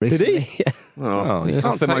 Recently. Did he? Yeah. Oh, you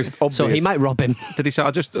can't the most obvious. So he might rob him. Did he say, I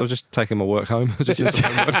was just taking my work home? Just do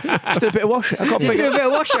a bit of washing. I got Just do a bit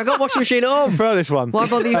of washing. I got a washing machine at home. Prefer this one. Why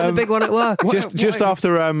bother using the big one at work? Just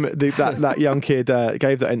after that young kid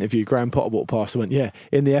gave that interview, Graham Potter walked past and went, "Yeah,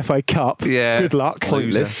 in the FA Cup. Yeah, good luck."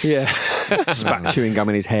 Pointless. Yeah, spat chewing gum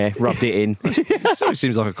in his hair, rubbed it in. So he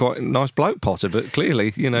seems like a quite nice bloke, Potter, but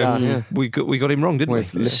clearly, we got him wrong, didn't we?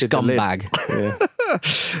 Scumbag.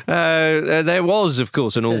 There was, of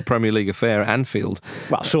course, an all Premier League affair at Anfield.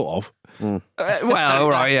 Well, sort of. Well, all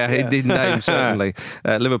right, yeah, it did name, certainly.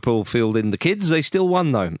 Liverpool fielding the kids. They still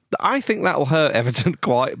won, though. I think that'll hurt Everton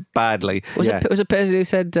quite badly. Was it Paisley who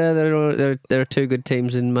said there are two good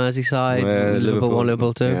teams in Merseyside? Liverpool 1,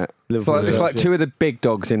 Liverpool 2. Yeah. It's like two of the big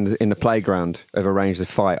dogs in the playground have arranged a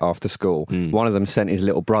fight after school. One of them sent his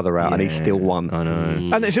little brother out and he still won. I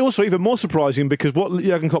know. And it's also even more surprising because what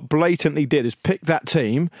Jurgen Klopp blatantly did is pick that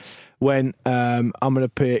team when I'm going to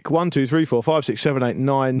pick 1, 2, 3, 4, 5, 6, 7, 8,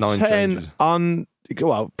 9, 10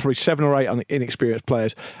 probably 7 or 8 inexperienced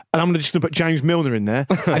players, and I'm going to just put James Milner in there,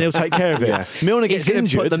 and he'll take care of it. Milner gets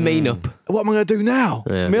injured. Put the mean up. What am I going to do now?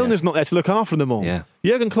 Milner's not there to look after them all. Yeah.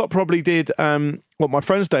 Jurgen Klopp probably did what my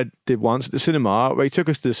friend's dad did once at the cinema, where he took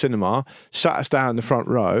us to the cinema, sat us down in the front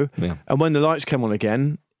row, and when the lights came on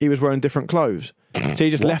again, he was wearing different clothes. So he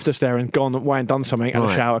just left us there and gone away and done something, and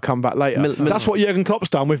a shower, come back later. That's what Jurgen Klopp's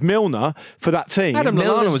done with Milner for that team. Adam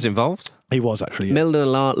Lallana was involved. He was actually. Yeah. Milner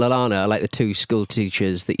and Lallana are like the two school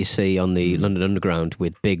teachers that you see on the London Underground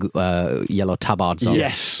with big yellow tabards on.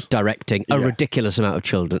 Yes. Directing a ridiculous amount of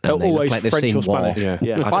children. And they Always look like they've French seen or war. Spanish.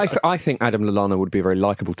 Yeah. I think Adam Lallana would be a very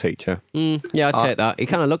likeable teacher. Yeah, I'd take that. He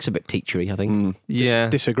kind of looks a bit teachery, I think. Yeah.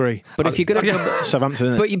 Disagree. But if you're going to...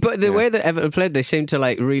 Southampton, isn't it? But the way that Everton played, they seemed to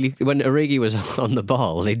like really... When Origi was on the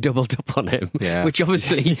ball, they doubled up on him, which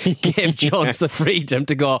obviously gave Jones the freedom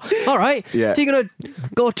to go, all right, if you're going to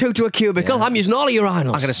go to a cubicle, I'm using all of your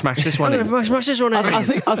idols. I'm going to smash this one. I'm going to smash this one in. I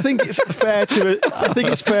think it's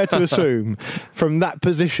fair to assume from that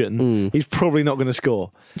position he's probably not going to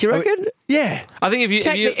score. Do you reckon? Yeah. I think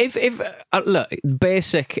if look,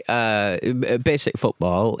 basic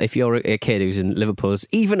football, if you're a kid who's in Liverpool's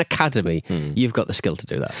even academy, you've got the skill to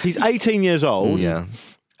do that. He's 18 years old. Yeah.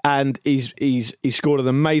 And he's scored an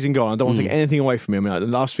amazing goal. I don't want to take anything away from him. The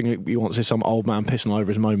last thing you want to see some old man pissing over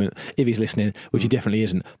his moment if he's listening, which he definitely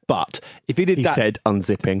isn't. But if he did he said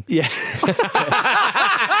unzipping. Yeah.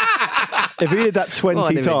 If he did that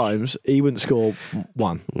 20 times, he wouldn't score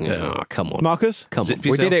one. Oh, come on. Marcus? Come on.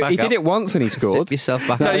 He did it once and he scored. Zip yourself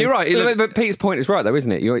back No, up. you're right. But Pete's point is right, though,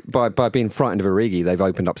 isn't it? By being frightened of Origi, they've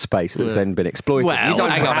opened up space that's then been exploited. Well, hang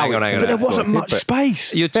on. But there wasn't much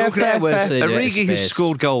space. You're talking about fair. Origi, who's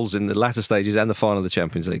scored goals in the latter stages and the final of the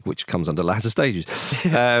Champions League, which comes under latter stages.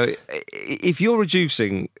 If you're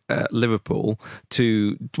reducing Liverpool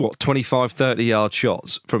to 25, 30-yard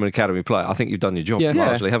shots from an academy player, I think you've done your job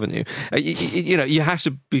largely, haven't you? You has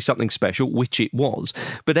to be something special, which it was.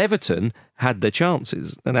 But Everton had their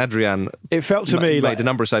chances, and Adrian it felt to me made a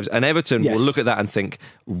number of saves, and Everton will look at that and think,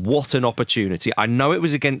 what an opportunity. I know it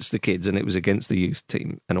was against the kids and it was against the youth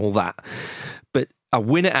team and all that, but a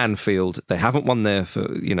win at Anfield, they haven't won there for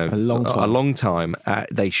a long time.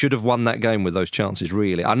 They should have won that game with those chances,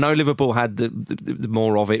 really. I know Liverpool had the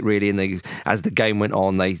more of it, really, and as the game went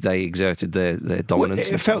on, they exerted their dominance.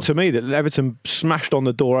 It felt to me that Everton smashed on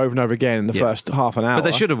the door over and over again in the first half an hour. But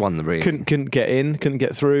they should have won the really. Couldn't get in, couldn't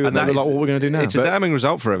get through, and they were like, what are we going to do now? It's a damning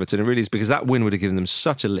result for Everton, it really is, because that win would have given them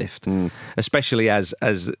such a lift, especially as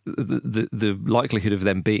the likelihood of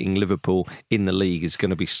them beating Liverpool in the league is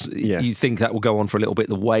going to be... You think that will go on for a little bit,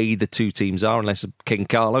 the way the two teams are, unless King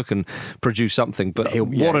Carlo can produce something. But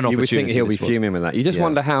what an opportunity! You would think he'll be fuming with that. You just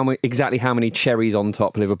wonder exactly how many cherries on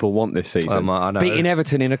top Liverpool want this season. I know. Beating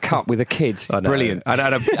Everton in a cup with the kids, brilliant, and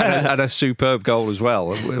a superb goal as well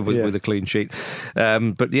with a clean sheet.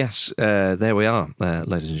 But yes, there we are,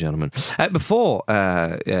 ladies and gentlemen. Before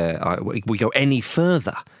we go any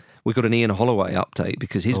further, we've got an Ian Holloway update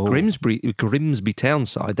because his Grimsby Town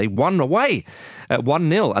side, they won away at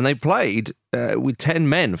 1-0 and they played with 10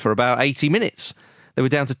 men for about 80 minutes. They were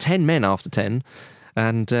down to 10 men after 10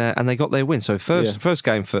 and they got their win. So first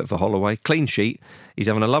game for Holloway, clean sheet. He's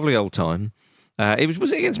having a lovely old time.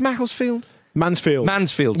 Was it against Macclesfield? Mansfield.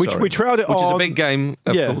 Sorry. We trialled it which is a on- big game,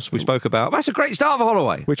 of course, we spoke about. That's a great start for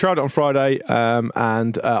Holloway. We tried it on Friday,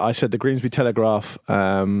 and I said the Grimsby Telegraph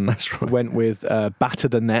went with Batter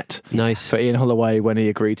the Net for Ian Holloway when he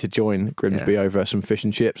agreed to join Grimsby over some fish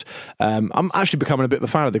and chips. I'm actually becoming a bit of a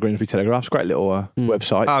fan of the Grimsby Telegraph. It's a great little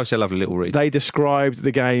website. Oh, it's a lovely little read. They described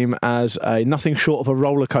the game as a nothing short of a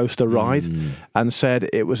roller coaster ride, and said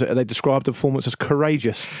it was. They described the performance as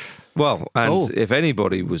courageous. Well, and if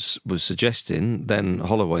anybody was suggesting, then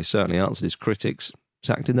Holloway certainly answered his critics.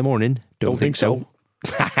 Sacked in the morning. Don't think so.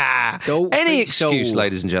 Any excuse,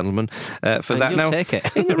 ladies and gentlemen, for that. Now, take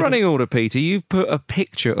it. in the running order, Peter, you've put a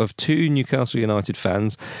picture of two Newcastle United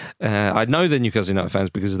fans. I know they're Newcastle United fans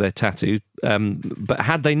because of their tattoo, but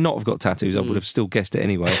had they not have got tattoos, I would have still guessed it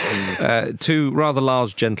anyway. Two rather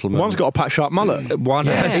large gentlemen. One's got a Pat Sharp mullet. One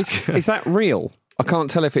has. Is that real? I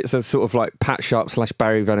can't tell if it's a sort of like Pat Sharp /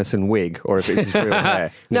 Barry Venison wig or if it's his real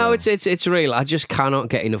hair. No, it's real. I just cannot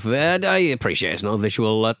get enough of it. I appreciate it's not a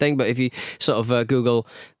visual thing, but if you sort of Google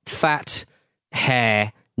fat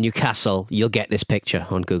hair Newcastle, you'll get this picture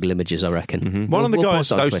on Google Images, I reckon. Mm-hmm. One of the guys,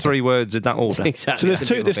 those Twitter. 3 words in that order. Exactly.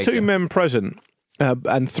 So there's two men present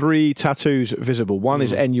and 3 tattoos visible. One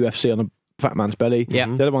is NUFC on the fat man's belly. Yeah.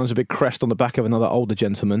 The other one's a big crest on the back of another older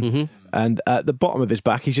gentleman. And at the bottom of his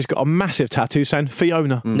back, he's just got a massive tattoo saying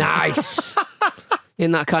Fiona. Nice.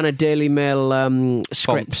 In that kind of Daily Mail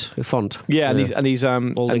script font. Yeah, and he's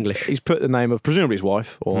Old English. He's put the name of presumably his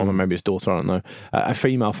wife or maybe his daughter, I don't know, a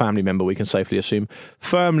female family member, we can safely assume,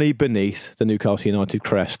 firmly beneath the Newcastle United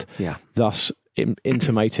crest. Yeah, thus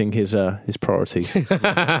intimating his priorities.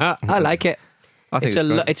 I like it. I think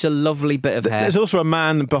it's a lovely bit of hair. There's also a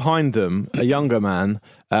man behind them, a younger man,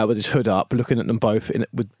 with his hood up, looking at them both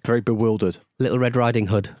with very bewildered. Little Red Riding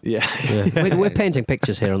Hood. Yeah. We're painting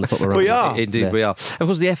pictures here on the Football We Ramble. are. Indeed, we are. Of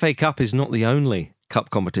course, the FA Cup is not the only cup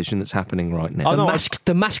competition that's happening right now.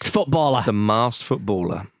 The masked footballer. The masked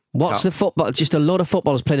footballer. What's the football? Just a lot of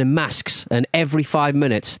footballers playing in masks, and every 5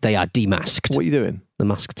 minutes they are demasked. What are you doing? The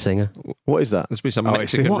Masked Singer. What is that? Must be some It's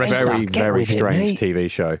Mexican a restaurant. very, Get very with it, strange mate. TV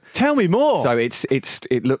show. Tell me more. So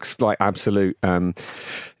it looks like absolute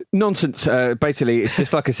nonsense. Basically, it's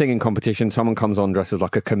just like a singing competition. Someone comes on dressed as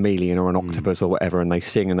like a chameleon or an octopus or whatever, and they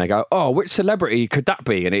sing and they go, "Oh, which celebrity could that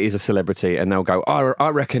be?" And it is a celebrity, and they'll go, "I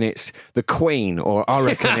reckon it's the Queen," or "I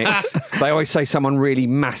reckon it's." They always say someone really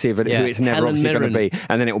massive who it's never Helen obviously going to Mirren. be,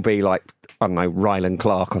 and then it will be like, I don't know, Ryland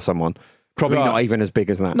Clark or someone. Probably Right. not even as big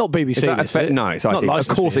as that. Not BBC, Is that is it? No, it's Not ITV. Of licensed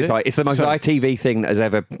course, fee, is it? it's the most So- ITV thing that has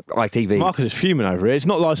ever ITV. Marcus is fuming over it. It's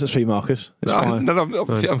not licensed fee, Marcus. It's fine.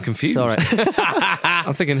 I'm confused. Sorry.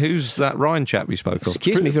 I'm thinking, who's that Ryan chap you spoke of?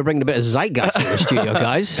 Excuse me if you're bringing a bit of zeitgeist to the studio,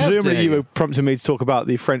 guys. Presumably you were prompting me to talk about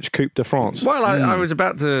the French Coupe de France. Well, I was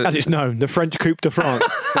about to... As it's known, the French Coupe de France.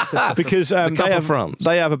 Because Cup of France.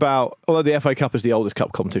 they have about, although the FA Cup is the oldest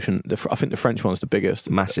cup competition, I think the French one's the biggest.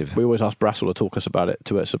 Massive. We always ask Brassel to talk to us about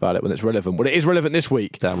it when it's relevant. Well, it is relevant this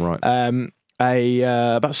week. Damn right.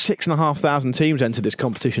 About 6,500 teams enter this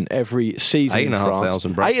competition every season.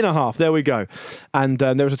 8,500, Brad. 8.5, there we go. And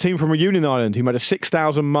there was a team from Reunion Island who made a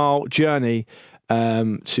 6,000-mile journey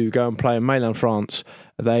to go and play in mainland France.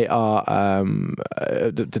 They are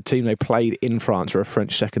the team they played in France are a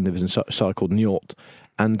French second division side called Niort.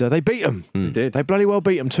 And they beat them. They did. They bloody well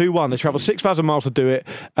beat them 2-1. They travelled 6,000 miles to do it.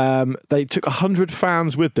 They took 100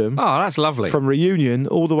 fans with them. Oh, that's lovely. From Reunion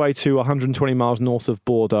all the way to 120 miles north of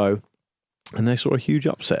Bordeaux. And they saw a huge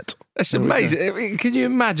upset. That's amazing. I mean, can you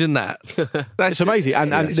imagine that? It's amazing.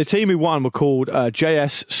 And the team who won were called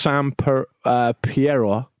JS Sam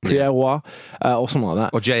Pierrois, or something like that.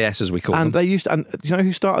 Or JS as we call and them. they used to, and do you know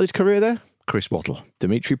who started his career there? Chris Waddle.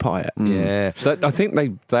 Dimitri Payet. Yeah. So I think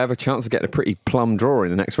they have a chance of getting a pretty plum draw in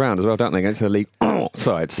the next round as well, don't they, against the league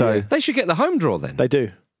side? So They should get the home draw then. They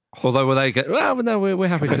do. Although will they get? Well, no, we're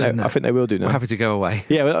happy to do I think they will do now. We're happy to go away.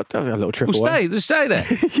 Yeah, well, a little trip We'll away. stay. Just stay there.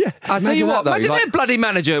 Yeah. I'll tell you what. that, though, Imagine like- their bloody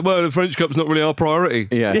manager. Well, the French Cup's not really our priority.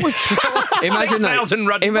 yeah. Imagine 6,000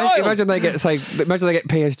 ruddy miles. imagine they get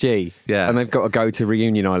PSG, Yeah. and they've got to go to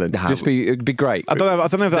Reunion Island. It'd be great. I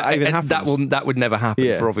don't know if that even happens. That would never happen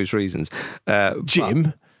Yeah. for obvious reasons.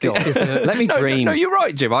 Jim. Let me dream. No, you're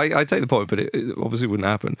right, Jim. I take the point, but it obviously wouldn't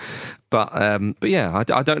happen. But yeah,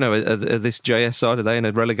 I don't know. Are this JS side, are they in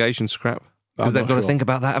a relegation scrap? Because I'm they've not got to sure. think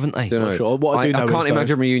about that, haven't they? Don't know. sure. What I do know I is, can't though-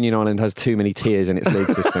 imagine Reunion Island has too many tiers in its league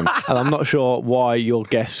system. And I'm not sure why your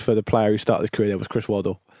guess for the player who started his career there was Chris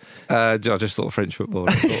Waddle. I just thought French football.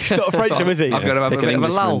 He's not a Frenchman, is he? I'm going to have a Pick an bit of a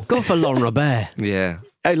Englishman. lull. Go for Laurent Robert. Yeah.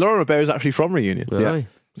 Hey, Laurent Robert is actually from Reunion. Aye.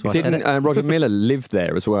 Didn't Roger Miller live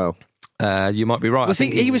there as well? You might be right. I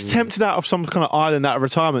think he was tempted out of some kind of island out of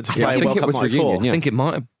retirement to play I think World it Cup was 94. reunion, yeah. I think it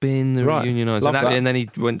might have been the Right. reunion night. Love that. And then he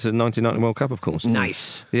went to the 1990 World Cup, of course.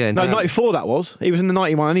 Nice. Yeah, No, 94 that was. He was in the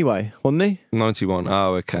 91 anyway, wasn't he? 91.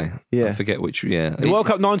 Oh, okay. Yeah. I forget which. Yeah. The World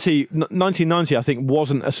Cup 1990, I think,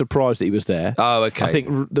 wasn't a surprise that he was there. Oh, okay. I think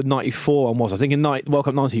the 94 one was. I think in World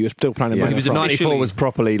Cup 90 he was still playing. Yeah, in was France. 94 was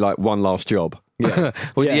properly like one last job. Yeah.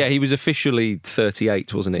 Well, Yeah. yeah, he was officially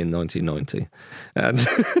 38, wasn't he, in 1990?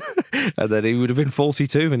 And, and then he would have been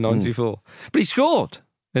 42 in 94. But he scored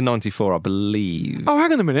in 94, I believe. Oh,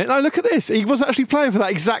 hang on a minute. No, look at this. He was actually playing for that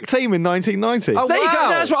exact team in 1990. Oh, there you go.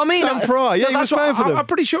 That's what I mean. Sam Fry. Yeah, he was that's what playing for them. I'm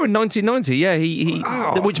pretty sure in 1990. Yeah, he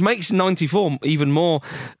which makes 94 even more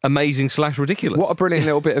amazing / ridiculous. What a brilliant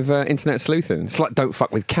little bit of internet sleuthing. It's like Don't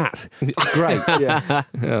Fuck With Cat. Great. Yeah.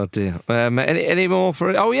 Oh dear. Any more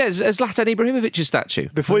for? Oh yeah, Zlatan Ibrahimovic's statue.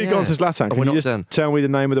 Before you go on to Zlatan, we're can you not just done. tell me the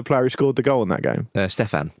name of the player who scored the goal in that game?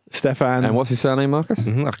 Stefan. Stefan And what's his surname, Marcus?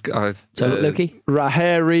 So, Lukey?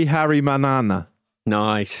 Raheri Harimanana.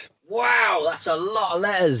 Nice. Wow, that's a lot of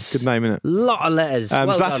letters. Good name, innit? Lot of letters. Well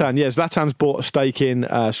Zlatan, done. yeah, Zlatan's bought a stake in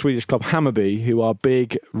Swedish club Hammarby, who are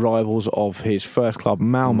big rivals of his first club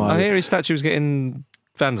Malmo. I hear his statue was getting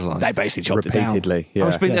vandalised. They basically chopped Repeatedly. it down. Yeah. Oh,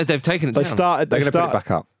 it's been, they've taken it They down. started. They're They going to put it started.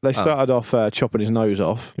 back up. They started off chopping his nose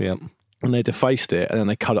off, Yeah. and they defaced it, and then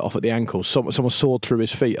they cut it off at the ankles. Someone sawed through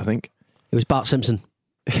his feet, I think. It was Bart Simpson.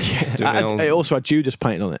 It also had Judas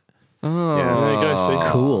painted on it. Oh, Yeah, there you go. See?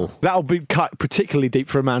 Cool. That'll be cut particularly deep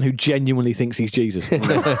for a man who genuinely thinks he's Jesus.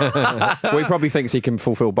 Well, he probably thinks he can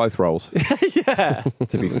fulfil both roles. Yeah.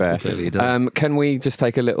 To be fair. Clearly he does. Can we just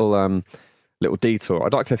take a little detour?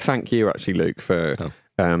 I'd like to thank you, actually, Luke, for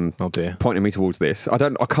Oh dear. pointing me towards this. I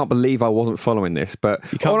can't believe I wasn't following this, but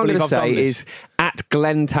You can't all I'm believe going to I've done say this. is at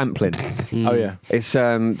Glenn Tamplin. Oh yeah. It's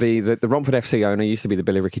the Romford FC owner, used to be the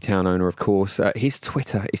Billericay Town owner, of course. His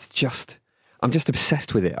Twitter is just... I'm just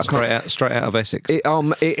obsessed with it. straight out of Essex.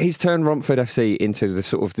 He's turned Romford FC into the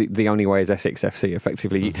sort of the only way is Essex FC,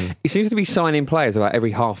 effectively. He seems to be signing players about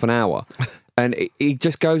every half an hour. And he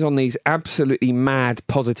just goes on these absolutely mad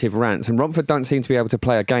positive rants. And Romford don't seem to be able to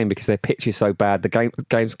play a game because their pitch is so bad. The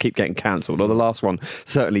games keep getting cancelled, or the last one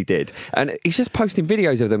certainly did. And he's just posting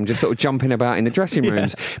videos of them just sort of jumping about in the dressing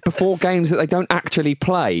rooms before games that they don't actually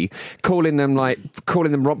play, calling them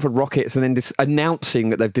Romford Rockets, and then announcing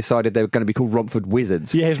that they've decided they're going to be called Romford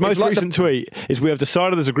Wizards. Yeah, his most It's like recent tweet is, "We have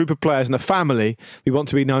decided as a group of players and a family, we want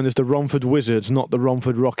to be known as the Romford Wizards, not the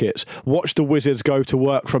Romford Rockets. Watch the Wizards go to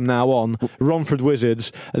work from now on. Romford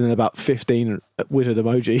Wizards," and then about 15 wizard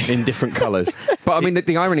emojis in different colours. But I mean,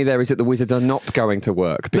 the irony there is that the Wizards are not going to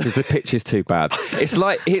work because the pitch is too bad. It's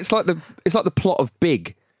like the plot of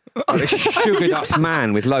Big. A sugared up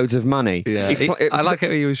man with loads of money. Yeah. I like how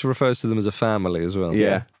he always refers to them as a family as well.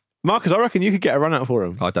 Yeah. Marcus, I reckon you could get a run out for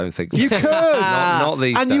him. I don't think You so. could, not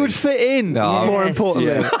these and days. you would fit in. No. More Yes.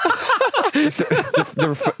 importantly,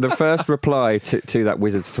 The first reply to that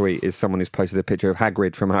Wizards tweet is someone who's posted a picture of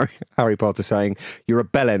Hagrid from Harry Potter saying, "You're a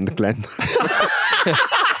bellend, Glenn."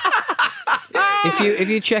 If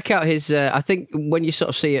you check out his, I think when you sort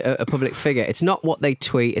of see a public figure, it's not what they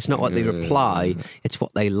tweet, it's not what they reply, it's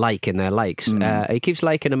what they like in their likes. He keeps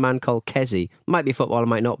liking a man called Kezi, might be footballer,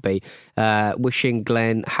 might not be, wishing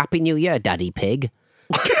Glenn Happy New Year, Daddy Pig.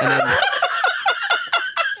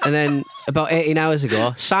 And then about 18 hours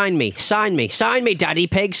ago, sign me, Daddy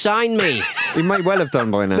Pig, sign me. He may well have done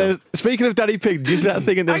by now. Speaking of Daddy Pig, did you see that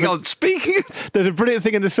thing in the... Hang on, speaking... There's a brilliant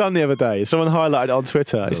thing in The Sun the other day. Someone highlighted it on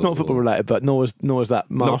Twitter. It's not football related, but nor was that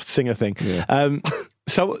Masked Singer thing. Yeah.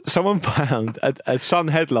 So someone found a Sun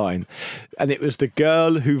headline, and it was the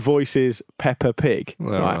girl who voices Peppa Pig,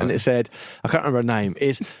 right? And it said, I can't remember her name,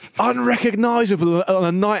 is unrecognisable on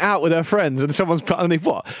a night out with her friends. And someone's put underneath,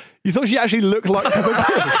 what? You thought she actually looked like Peppa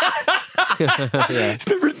Pig? It's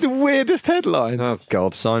the weirdest headline. Oh,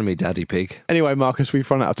 God. Sign me, Daddy Pig. Anyway, Marcus, we've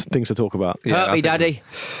run out of things to talk about. Hurt I me, think- Daddy.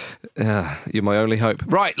 You're my only hope.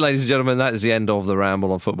 Right, ladies and gentlemen, that is the end of the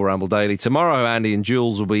Ramble on Football Ramble Daily. Tomorrow, Andy and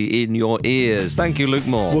Jules will be in your ears. Thank you, Luke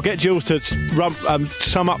Moore. We'll get Jules to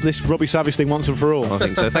sum up this Robbie Savage thing once and for all. I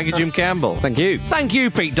think so. Thank you, Jim Campbell. Thank you. Thank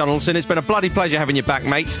you, Pete Donaldson. It's been a bloody pleasure having you back,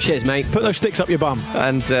 mate. Cheers, mate. Put those sticks up your bum.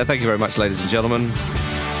 And thank you very much, ladies and gentlemen.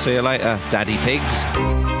 See you later, Daddy Pigs.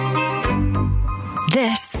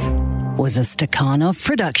 This was a Stakhanov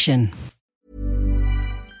production.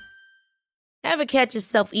 Ever catch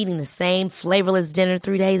yourself eating the same flavorless dinner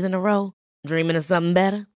 3 days in a row? Dreaming of something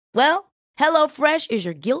better? Well, HelloFresh is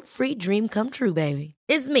your guilt-free dream come true, baby.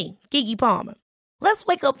 It's me, Keke Palmer. Let's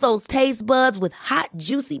wake up those taste buds with hot,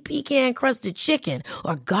 juicy pecan-crusted chicken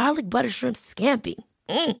or garlic butter shrimp scampi.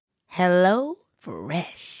 Hello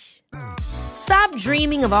Fresh. Stop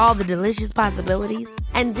dreaming of all the delicious possibilities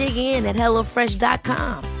and dig in at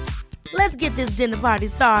HelloFresh.com. Let's get this dinner party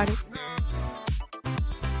started.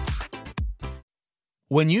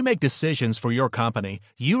 When you make decisions for your company,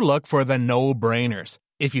 you look for the no-brainers.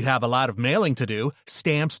 If you have a lot of mailing to do,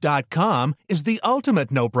 Stamps.com is the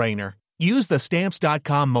ultimate no-brainer. Use the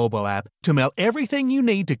Stamps.com mobile app to mail everything you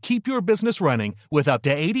need to keep your business running with up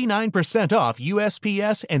to 89% off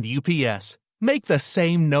USPS and UPS. Make the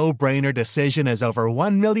same no-brainer decision as over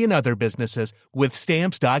 1 million other businesses with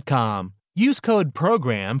Stamps.com. Use code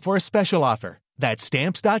PROGRAM for a special offer. That's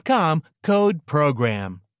Stamps.com, code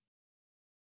PROGRAM.